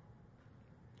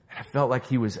 And I felt like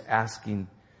He was asking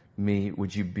me,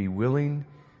 would you be willing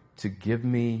to give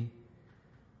me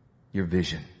your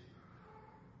vision?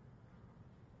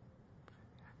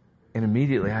 And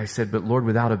immediately I said, but Lord,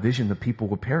 without a vision, the people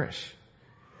will perish.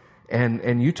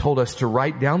 And you told us to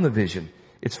write down the vision.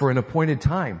 It's for an appointed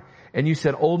time. And you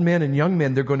said old men and young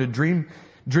men, they're going to dream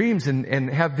dreams and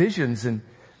have visions. And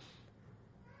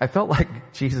I felt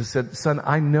like Jesus said, son,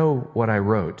 I know what I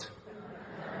wrote.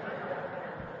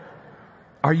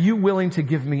 Are you willing to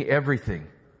give me everything?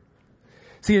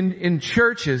 See, in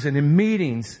churches and in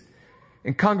meetings,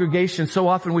 in congregations, so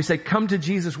often we say, come to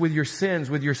Jesus with your sins,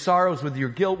 with your sorrows, with your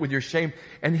guilt, with your shame.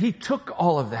 And He took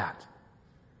all of that.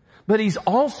 But He's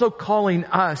also calling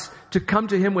us to come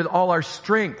to Him with all our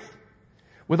strength,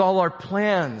 with all our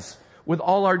plans, with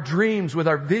all our dreams, with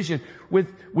our vision, with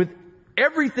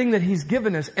everything that He's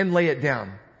given us and lay it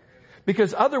down.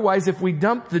 Because otherwise, if we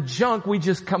dump the junk, we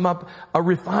just come up a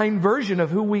refined version of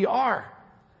who we are.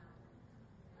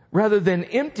 Rather than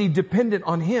empty, dependent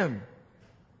on Him.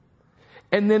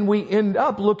 And then we end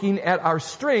up looking at our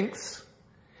strengths.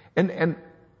 And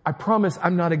I promise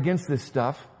I'm not against this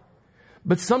stuff.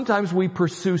 But sometimes we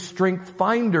pursue strength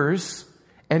finders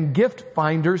and gift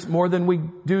finders more than we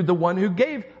do the one who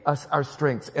gave us our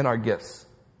strengths and our gifts.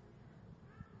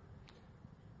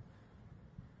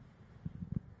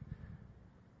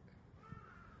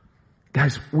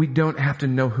 Guys, we don't have to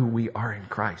know who we are in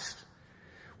Christ.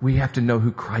 We have to know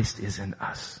who Christ is in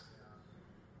us.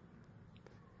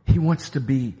 He wants to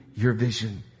be your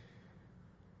vision.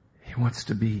 He wants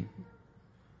to be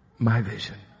my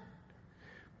vision.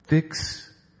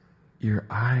 Fix your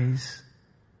eyes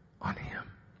on Him.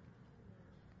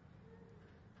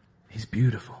 He's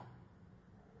beautiful.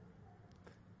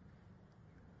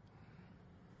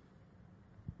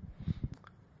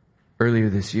 Earlier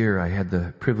this year, I had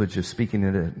the privilege of speaking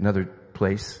at another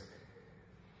place.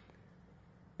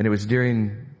 And it was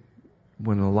during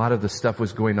when a lot of the stuff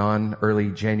was going on, early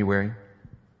January.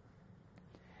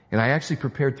 And I actually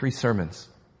prepared 3 sermons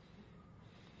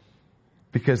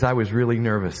because I was really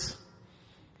nervous.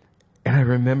 And I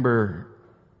remember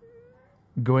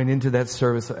going into that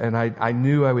service, and I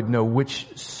knew I would know which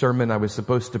sermon I was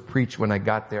supposed to preach when I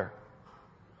got there.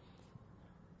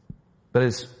 But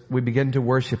as we began to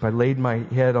worship, I laid my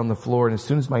head on the floor, and as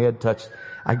soon as my head touched,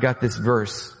 I got this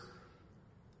verse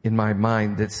in my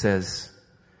mind that says,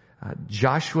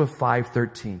 Joshua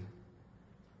 5:13.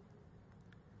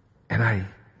 And I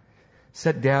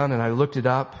sat down and I looked it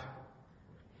up.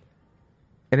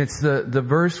 And it's the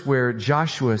verse where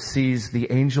Joshua sees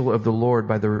the angel of the Lord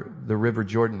by the river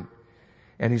Jordan.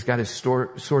 And he's got his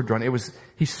sword drawn.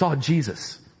 He saw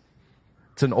Jesus.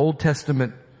 It's an Old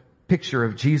Testament picture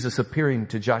of Jesus appearing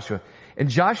to Joshua. And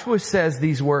Joshua says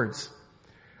these words,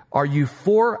 are you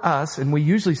for us? And we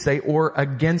usually say, or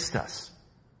against us.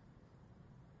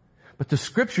 But the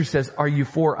scripture says, are you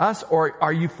for us or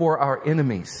are you for our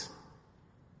enemies?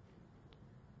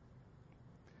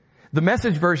 The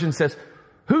Message version says,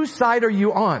 whose side are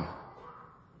you on?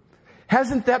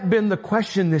 Hasn't that been the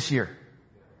question this year?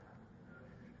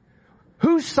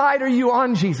 Whose side are you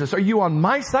on, Jesus? Are you on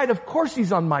my side? Of course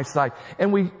He's on my side.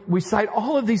 And we cite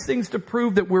all of these things to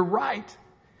prove that we're right.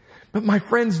 But my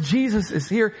friends, Jesus is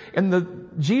here, and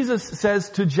Jesus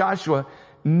says to Joshua,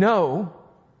 no.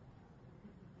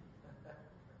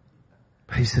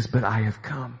 But He says, but I have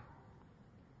come.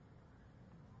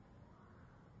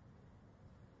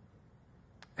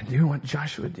 And do you know what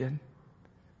Joshua did?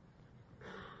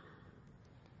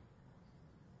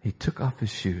 He took off his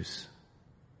shoes.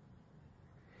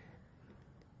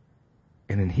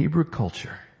 And in Hebrew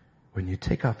culture, when you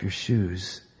take off your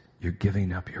shoes, you're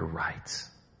giving up your rights.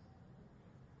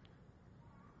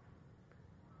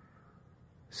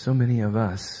 So many of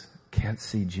us can't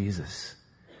see Jesus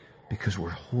because we're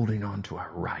holding on to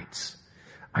our rights.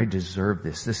 I deserve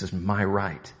this. This is my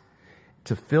right.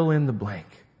 To fill in the blank.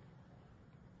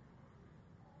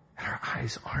 And our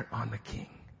eyes aren't on the King.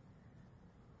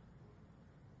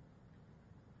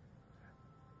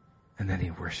 And then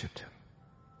he worshiped Him.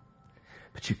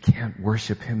 But you can't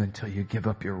worship Him until you give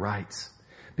up your rights,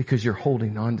 because you're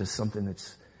holding on to something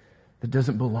that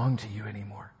doesn't belong to you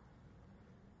anymore.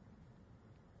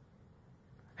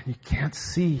 And you can't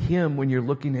see Him when you're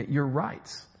looking at your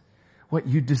rights, what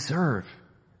you deserve.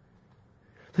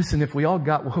 Listen, if we all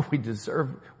got what we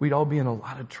deserve, we'd all be in a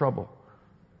lot of trouble.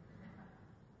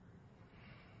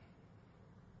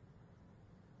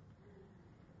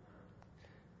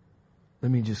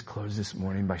 Let me just close this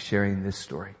morning by sharing this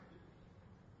story.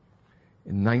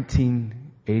 In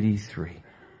 1983,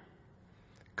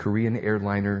 Korean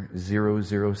airliner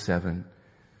 007,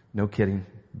 no kidding,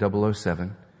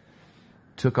 007,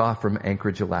 took off from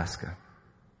Anchorage, Alaska,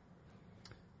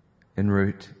 en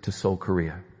route to Seoul,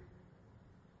 Korea.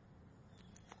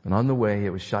 And on the way,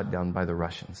 it was shot down by the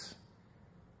Russians,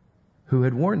 who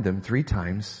had warned them 3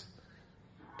 times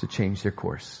to change their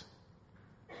course.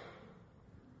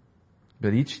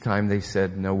 But each time they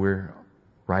said, no, we're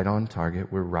right on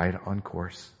target, we're right on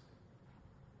course.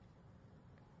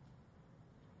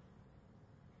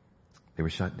 They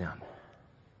were shot down.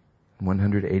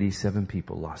 187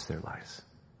 people lost their lives.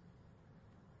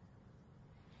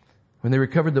 When they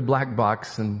recovered the black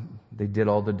box and they did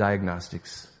all the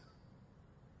diagnostics,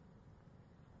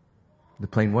 the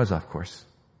plane was off course.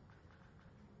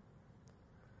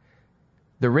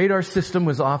 The radar system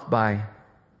was off by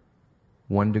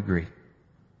 1 degree.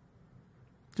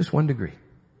 Just 1 degree.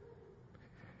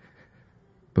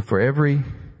 But for every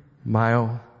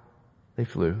mile they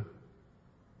flew,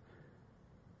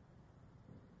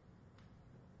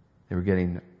 they were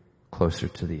getting closer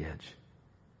to the edge.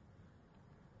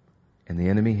 And the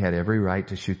enemy had every right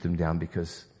to shoot them down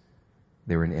because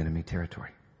they were in enemy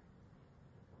territory.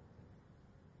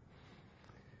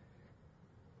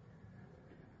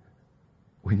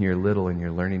 When you're little and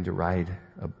you're learning to ride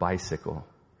a bicycle,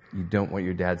 you don't want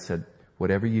your dad said,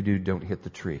 whatever you do, don't hit the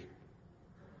tree.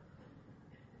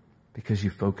 Because you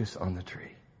focus on the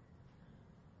tree.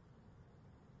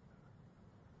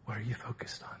 What are you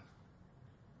focused on?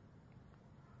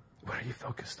 What are you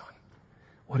focused on?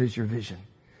 What is your vision?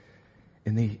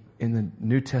 In the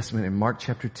New Testament, in Mark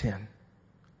chapter 10,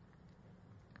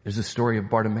 there's a story of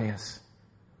Bartimaeus.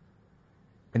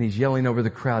 And he's yelling over the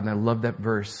crowd, and I love that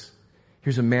verse.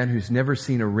 Here's a man who's never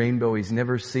seen a rainbow. He's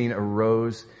never seen a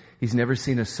rose. He's never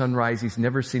seen a sunrise. He's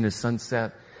never seen a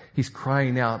sunset. He's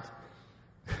crying out,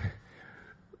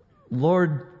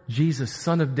 Lord Jesus,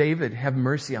 Son of David, have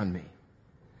mercy on me.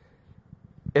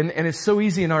 And it's so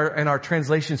easy in our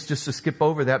translations just to skip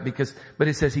over that but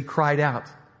it says he cried out.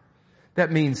 That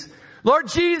means, Lord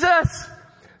Jesus,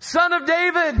 Son of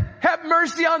David, have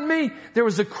mercy on me. There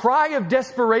was a cry of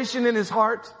desperation in his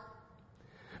heart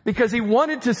because he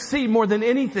wanted to see more than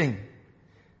anything.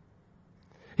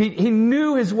 He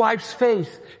knew his wife's face.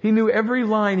 He knew every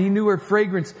line. He knew her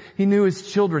fragrance. He knew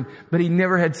his children, but he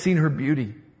never had seen her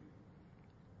beauty.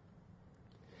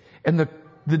 And the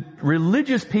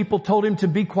religious people told him to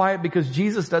be quiet because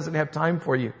Jesus doesn't have time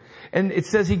for you. And it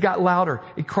says he got louder.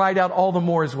 He cried out all the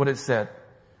more is what it said.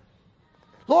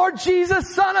 Lord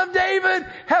Jesus, Son of David,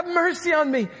 have mercy on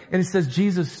me. And it says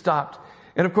Jesus stopped.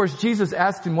 And of course, Jesus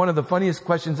asked him one of the funniest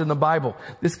questions in the Bible.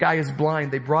 This guy is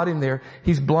blind. They brought him there.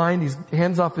 He's blind. He's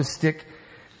hands off his stick.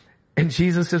 And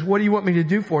Jesus says, what do you want me to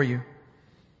do for you?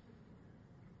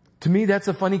 To me, that's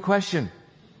a funny question.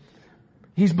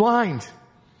 He's blind.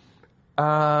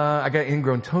 I got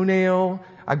ingrown toenail.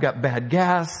 I've got bad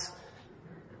gas.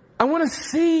 I want to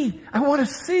see. I want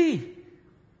to see.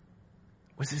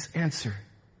 Was his answer.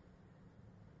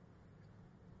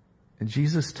 And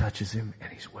Jesus touches him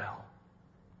and he's well.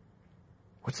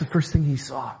 What's the first thing he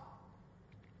saw?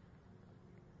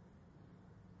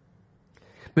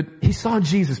 But he saw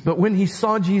Jesus. But when he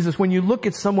saw Jesus, when you look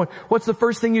at someone, what's the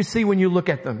first thing you see when you look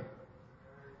at them?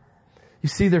 You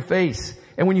see their face.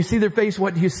 And when you see their face,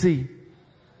 what do you see?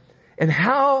 And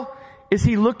how is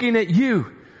he looking at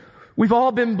you? We've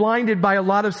all been blinded by a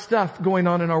lot of stuff going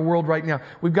on in our world right now.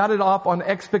 We've got it off on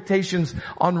expectations,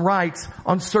 on rights,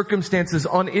 on circumstances,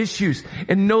 on issues.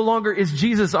 And no longer is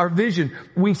Jesus our vision.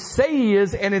 We say he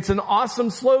is, and it's an awesome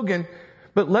slogan.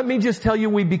 But let me just tell you,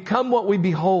 we become what we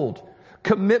behold.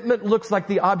 Commitment looks like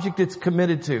the object it's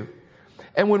committed to.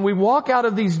 And when we walk out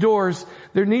of these doors,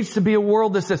 there needs to be a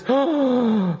world that says,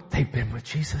 oh, they've been with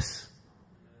Jesus.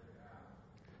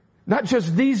 Not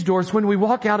just these doors, when we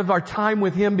walk out of our time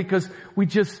with him because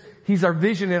he's our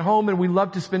vision at home and we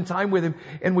love to spend time with him.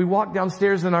 And we walk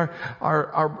downstairs and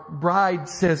our bride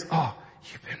says, oh,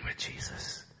 you've been with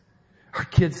Jesus. Our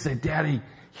kids say, Daddy,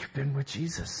 you've been with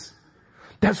Jesus.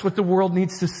 That's what the world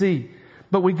needs to see.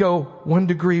 But we go 1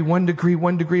 degree, 1 degree,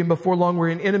 1 degree, and before long we're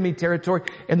in enemy territory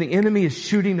and the enemy is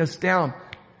shooting us down.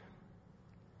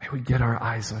 May we get our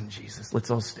eyes on Jesus. Let's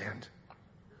all stand.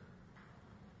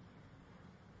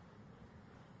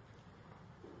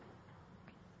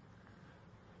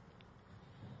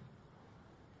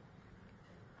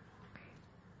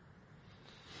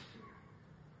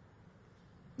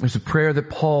 There's a prayer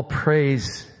that Paul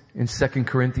prays in 2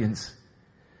 Corinthians.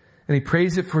 And he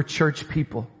prays it for church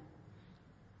people.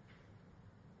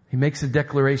 He makes a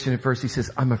declaration at first. He says,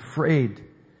 I'm afraid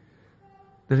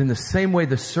that in the same way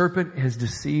the serpent has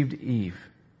deceived Eve,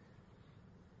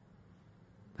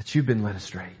 that you've been led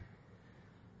astray.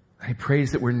 And he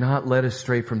prays that we're not led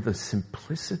astray from the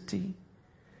simplicity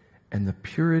and the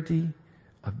purity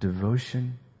of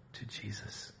devotion to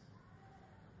Jesus.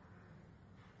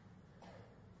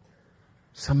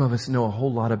 Some of us know a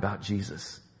whole lot about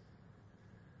Jesus.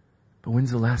 But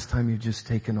when's the last time you've just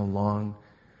taken a long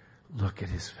look at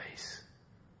His face?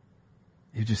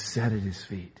 You just sat at His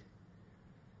feet.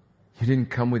 You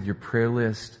didn't come with your prayer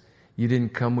list. You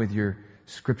didn't come with your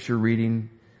scripture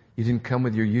reading. You didn't come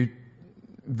with your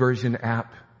YouVersion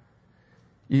app.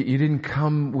 You didn't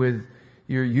come with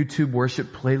your YouTube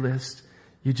worship playlist.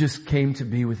 You just came to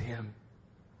be with Him.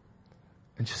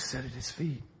 And just sit at His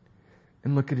feet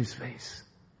and look at His face.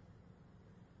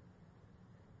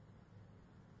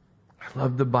 I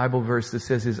love the Bible verse that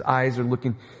says His eyes are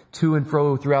looking to and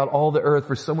fro throughout all the earth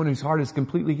for someone whose heart is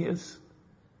completely His.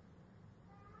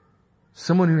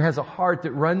 Someone who has a heart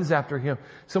that runs after Him.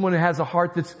 Someone who has a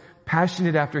heart that's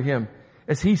passionate after Him.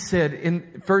 As He said in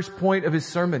the first point of His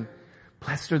sermon,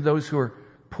 blessed are those who are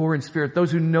poor in spirit,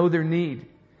 those who know their need,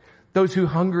 those who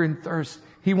hunger and thirst.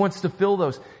 He wants to fill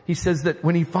those. He says that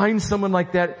when He finds someone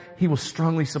like that, He will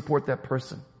strongly support that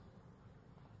person.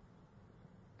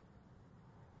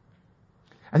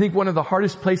 I think one of the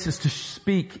hardest places to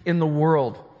speak in the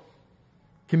world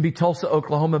can be Tulsa,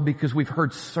 Oklahoma, because we've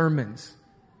heard sermons.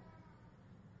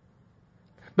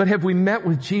 But have we met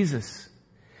with Jesus?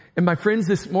 And my friends,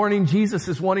 this morning, Jesus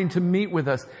is wanting to meet with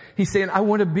us. He's saying, I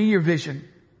want to be your vision.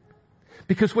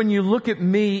 Because when you look at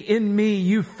me, in me,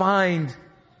 you find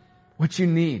what you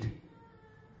need.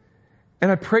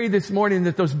 And I pray this morning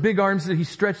that those big arms that He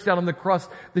stretched out on the cross,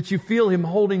 that you feel Him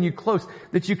holding you close,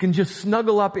 that you can just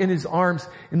snuggle up in His arms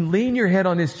and lean your head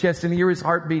on His chest and hear His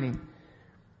heart beating.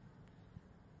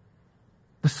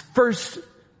 The first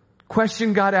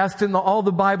question God asked in all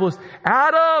the Bible is,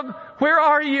 Adam, where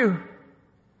are you?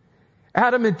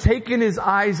 Adam had taken his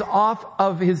eyes off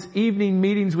of his evening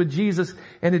meetings with Jesus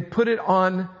and had put it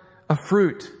on a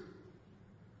fruit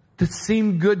that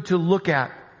seemed good to look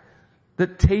at,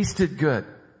 that tasted good.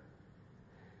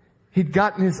 He'd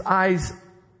gotten his eyes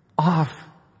off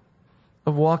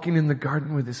of walking in the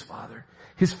garden with his Father.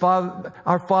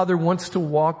 Our Father wants to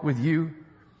walk with you.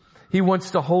 He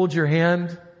wants to hold your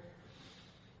hand.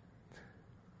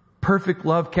 Perfect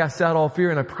love casts out all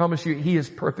fear, and I promise you, He is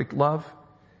perfect love.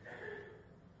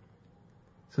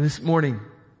 So this morning,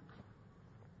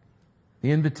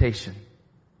 the invitation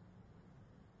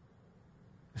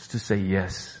is to say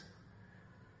yes.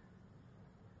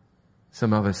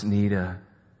 Some of us need an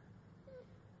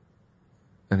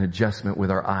adjustment with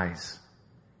our eyes.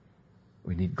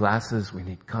 We need glasses, we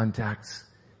need contacts.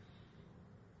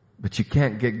 But you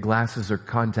can't get glasses or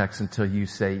contacts until you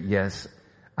say, yes,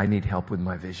 I need help with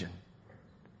my vision.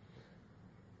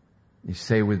 You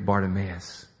say with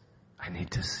Bartimaeus, I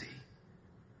need to see.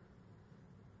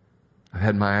 I've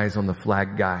had my eyes on the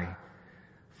flag guy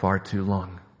far too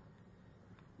long.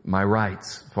 My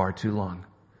rights far too long.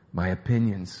 My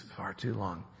opinions far too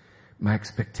long. My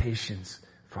expectations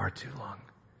far too long.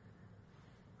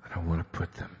 I don't want to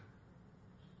put them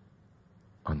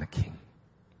on the King.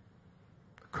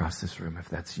 Across this room, if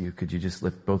that's you, could you just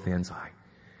lift both hands high?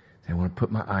 Say, I want to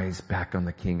put my eyes back on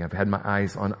the King. I've had my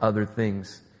eyes on other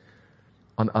things,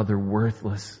 on other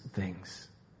worthless things.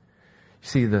 You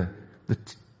see, the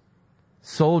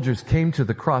soldiers came to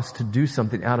the cross to do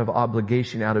something out of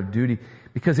obligation, out of duty,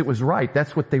 because it was right.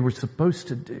 That's what they were supposed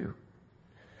to do.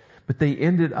 But they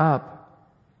ended up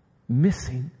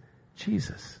missing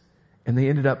Jesus. And they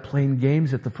ended up playing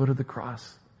games at the foot of the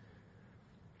cross.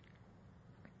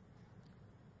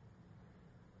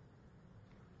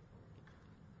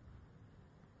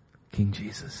 King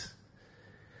Jesus,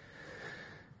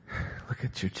 look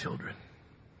at your children.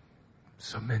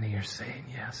 So many are saying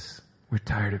yes. We're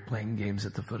tired of playing games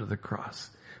at the foot of the cross.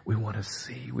 We want to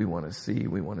see, we want to see,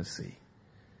 we want to see.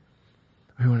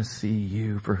 We want to see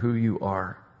you for who you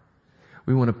are.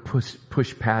 We want to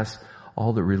push past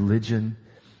all the religion,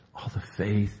 all the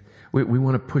faith. We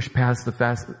want to push past the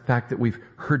fact that we've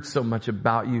heard so much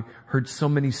about you, heard so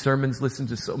many sermons, listened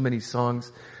to so many songs.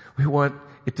 We want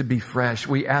it to be fresh.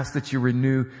 We ask that you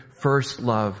renew first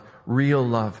love, real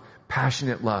love,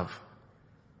 passionate love.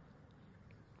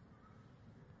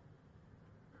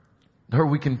 Lord,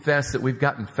 we confess that we've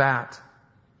gotten fat.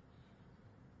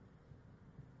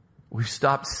 We've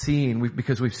stopped seeing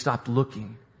because we've stopped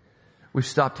looking. We've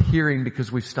stopped hearing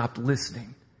because we've stopped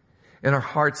listening. And our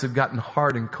hearts have gotten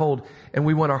hard and cold, and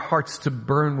we want our hearts to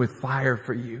burn with fire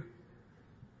for you.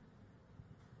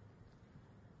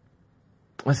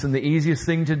 Listen, the easiest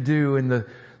thing to do and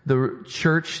the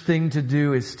church thing to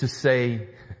do is to say,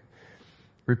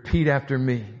 repeat after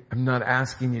me. I'm not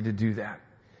asking you to do that.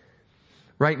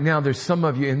 Right now, there's some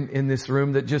of you in this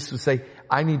room that just would say,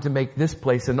 I need to make this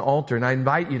place an altar. And I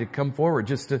invite you to come forward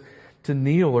just to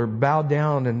kneel or bow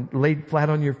down and lay flat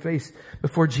on your face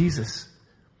before Jesus.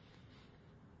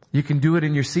 You can do it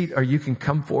in your seat, or you can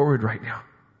come forward right now.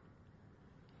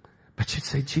 But you'd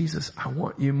say, Jesus, I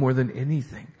want you more than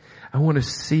anything. I want to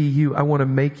see you. I want to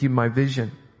make you my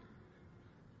vision.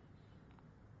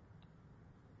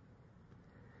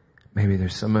 Maybe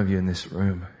there's some of you in this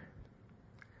room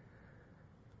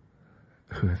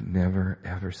who have never,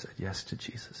 ever said yes to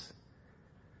Jesus.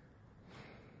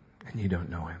 And you don't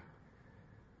know him.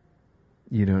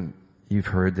 You've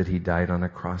heard that he died on a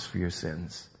cross for your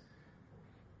sins.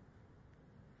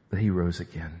 That he rose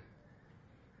again.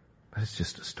 But it's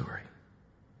just a story.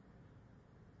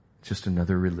 Just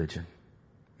another religion.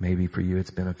 Maybe for you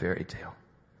it's been a fairy tale.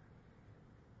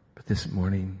 But this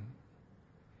morning,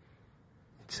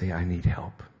 say, I need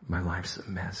help. My life's a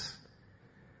mess.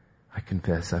 I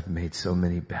confess I've made so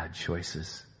many bad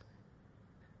choices.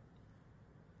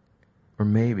 Or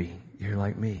maybe you're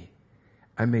like me.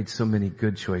 I made so many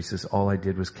good choices, all I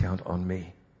did was count on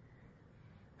me.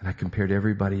 And I compared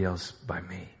everybody else by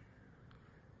me.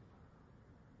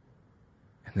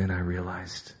 And then I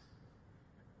realized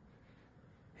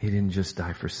he didn't just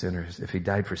die for sinners. If he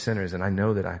died for sinners, and I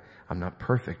know that I'm not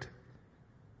perfect,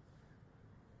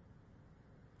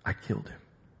 I killed him.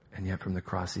 And yet from the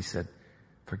cross he said,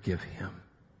 forgive him.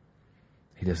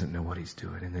 He doesn't know what he's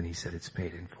doing. And then he said, it's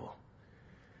paid in full.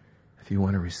 If you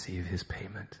want to receive his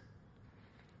payment,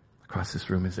 across this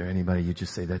room, is there anybody you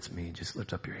just say, that's me? Just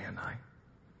lift up your hand high.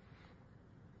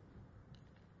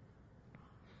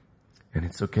 And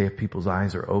it's okay if people's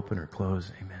eyes are open or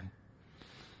closed. Amen.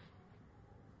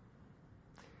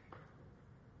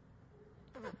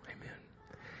 Amen.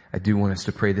 I do want us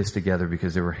to pray this together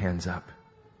because there were hands up.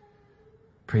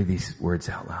 Pray these words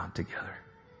out loud together.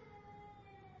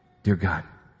 Dear God,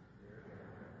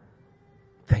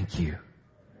 thank you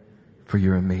for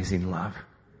your amazing love.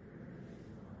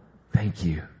 Thank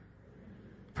you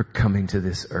for coming to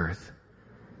this earth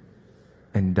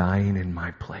and dying in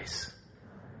my place.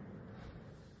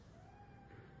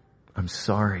 I'm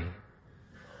sorry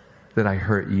that I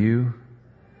hurt you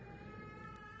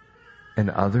and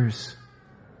others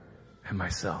and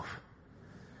myself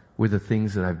with the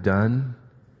things that I've done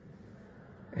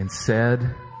and said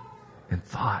and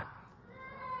thought.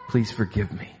 Please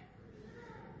forgive me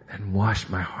and wash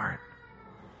my heart.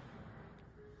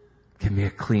 Give me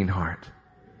a clean heart,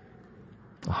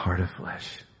 a heart of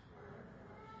flesh.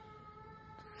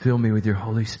 Fill me with your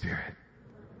Holy Spirit.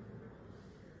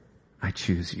 I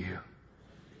choose you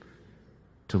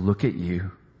to look at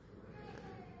you,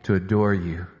 to adore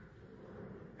you,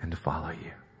 and to follow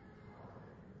you.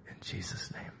 In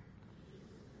Jesus' name,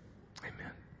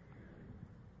 amen.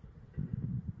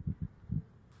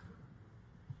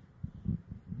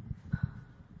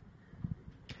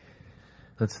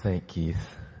 Let's thank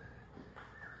Keith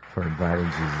for inviting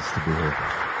Jesus to be here.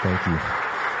 Thank you.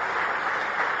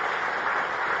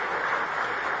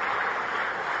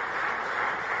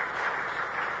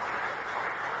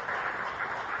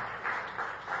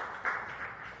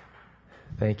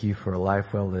 Thank you for a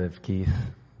life well lived, Keith.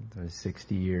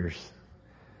 60 years.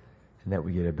 And that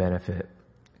we get a benefit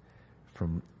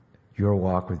from your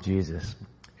walk with Jesus.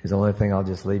 The only thing I'll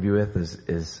just leave you with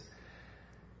is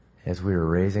as we were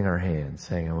raising our hands,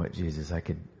 saying, I want Jesus, I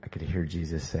could hear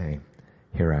Jesus saying,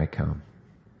 here I come.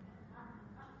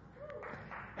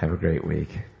 Have a great week.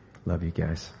 Love you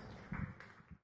guys.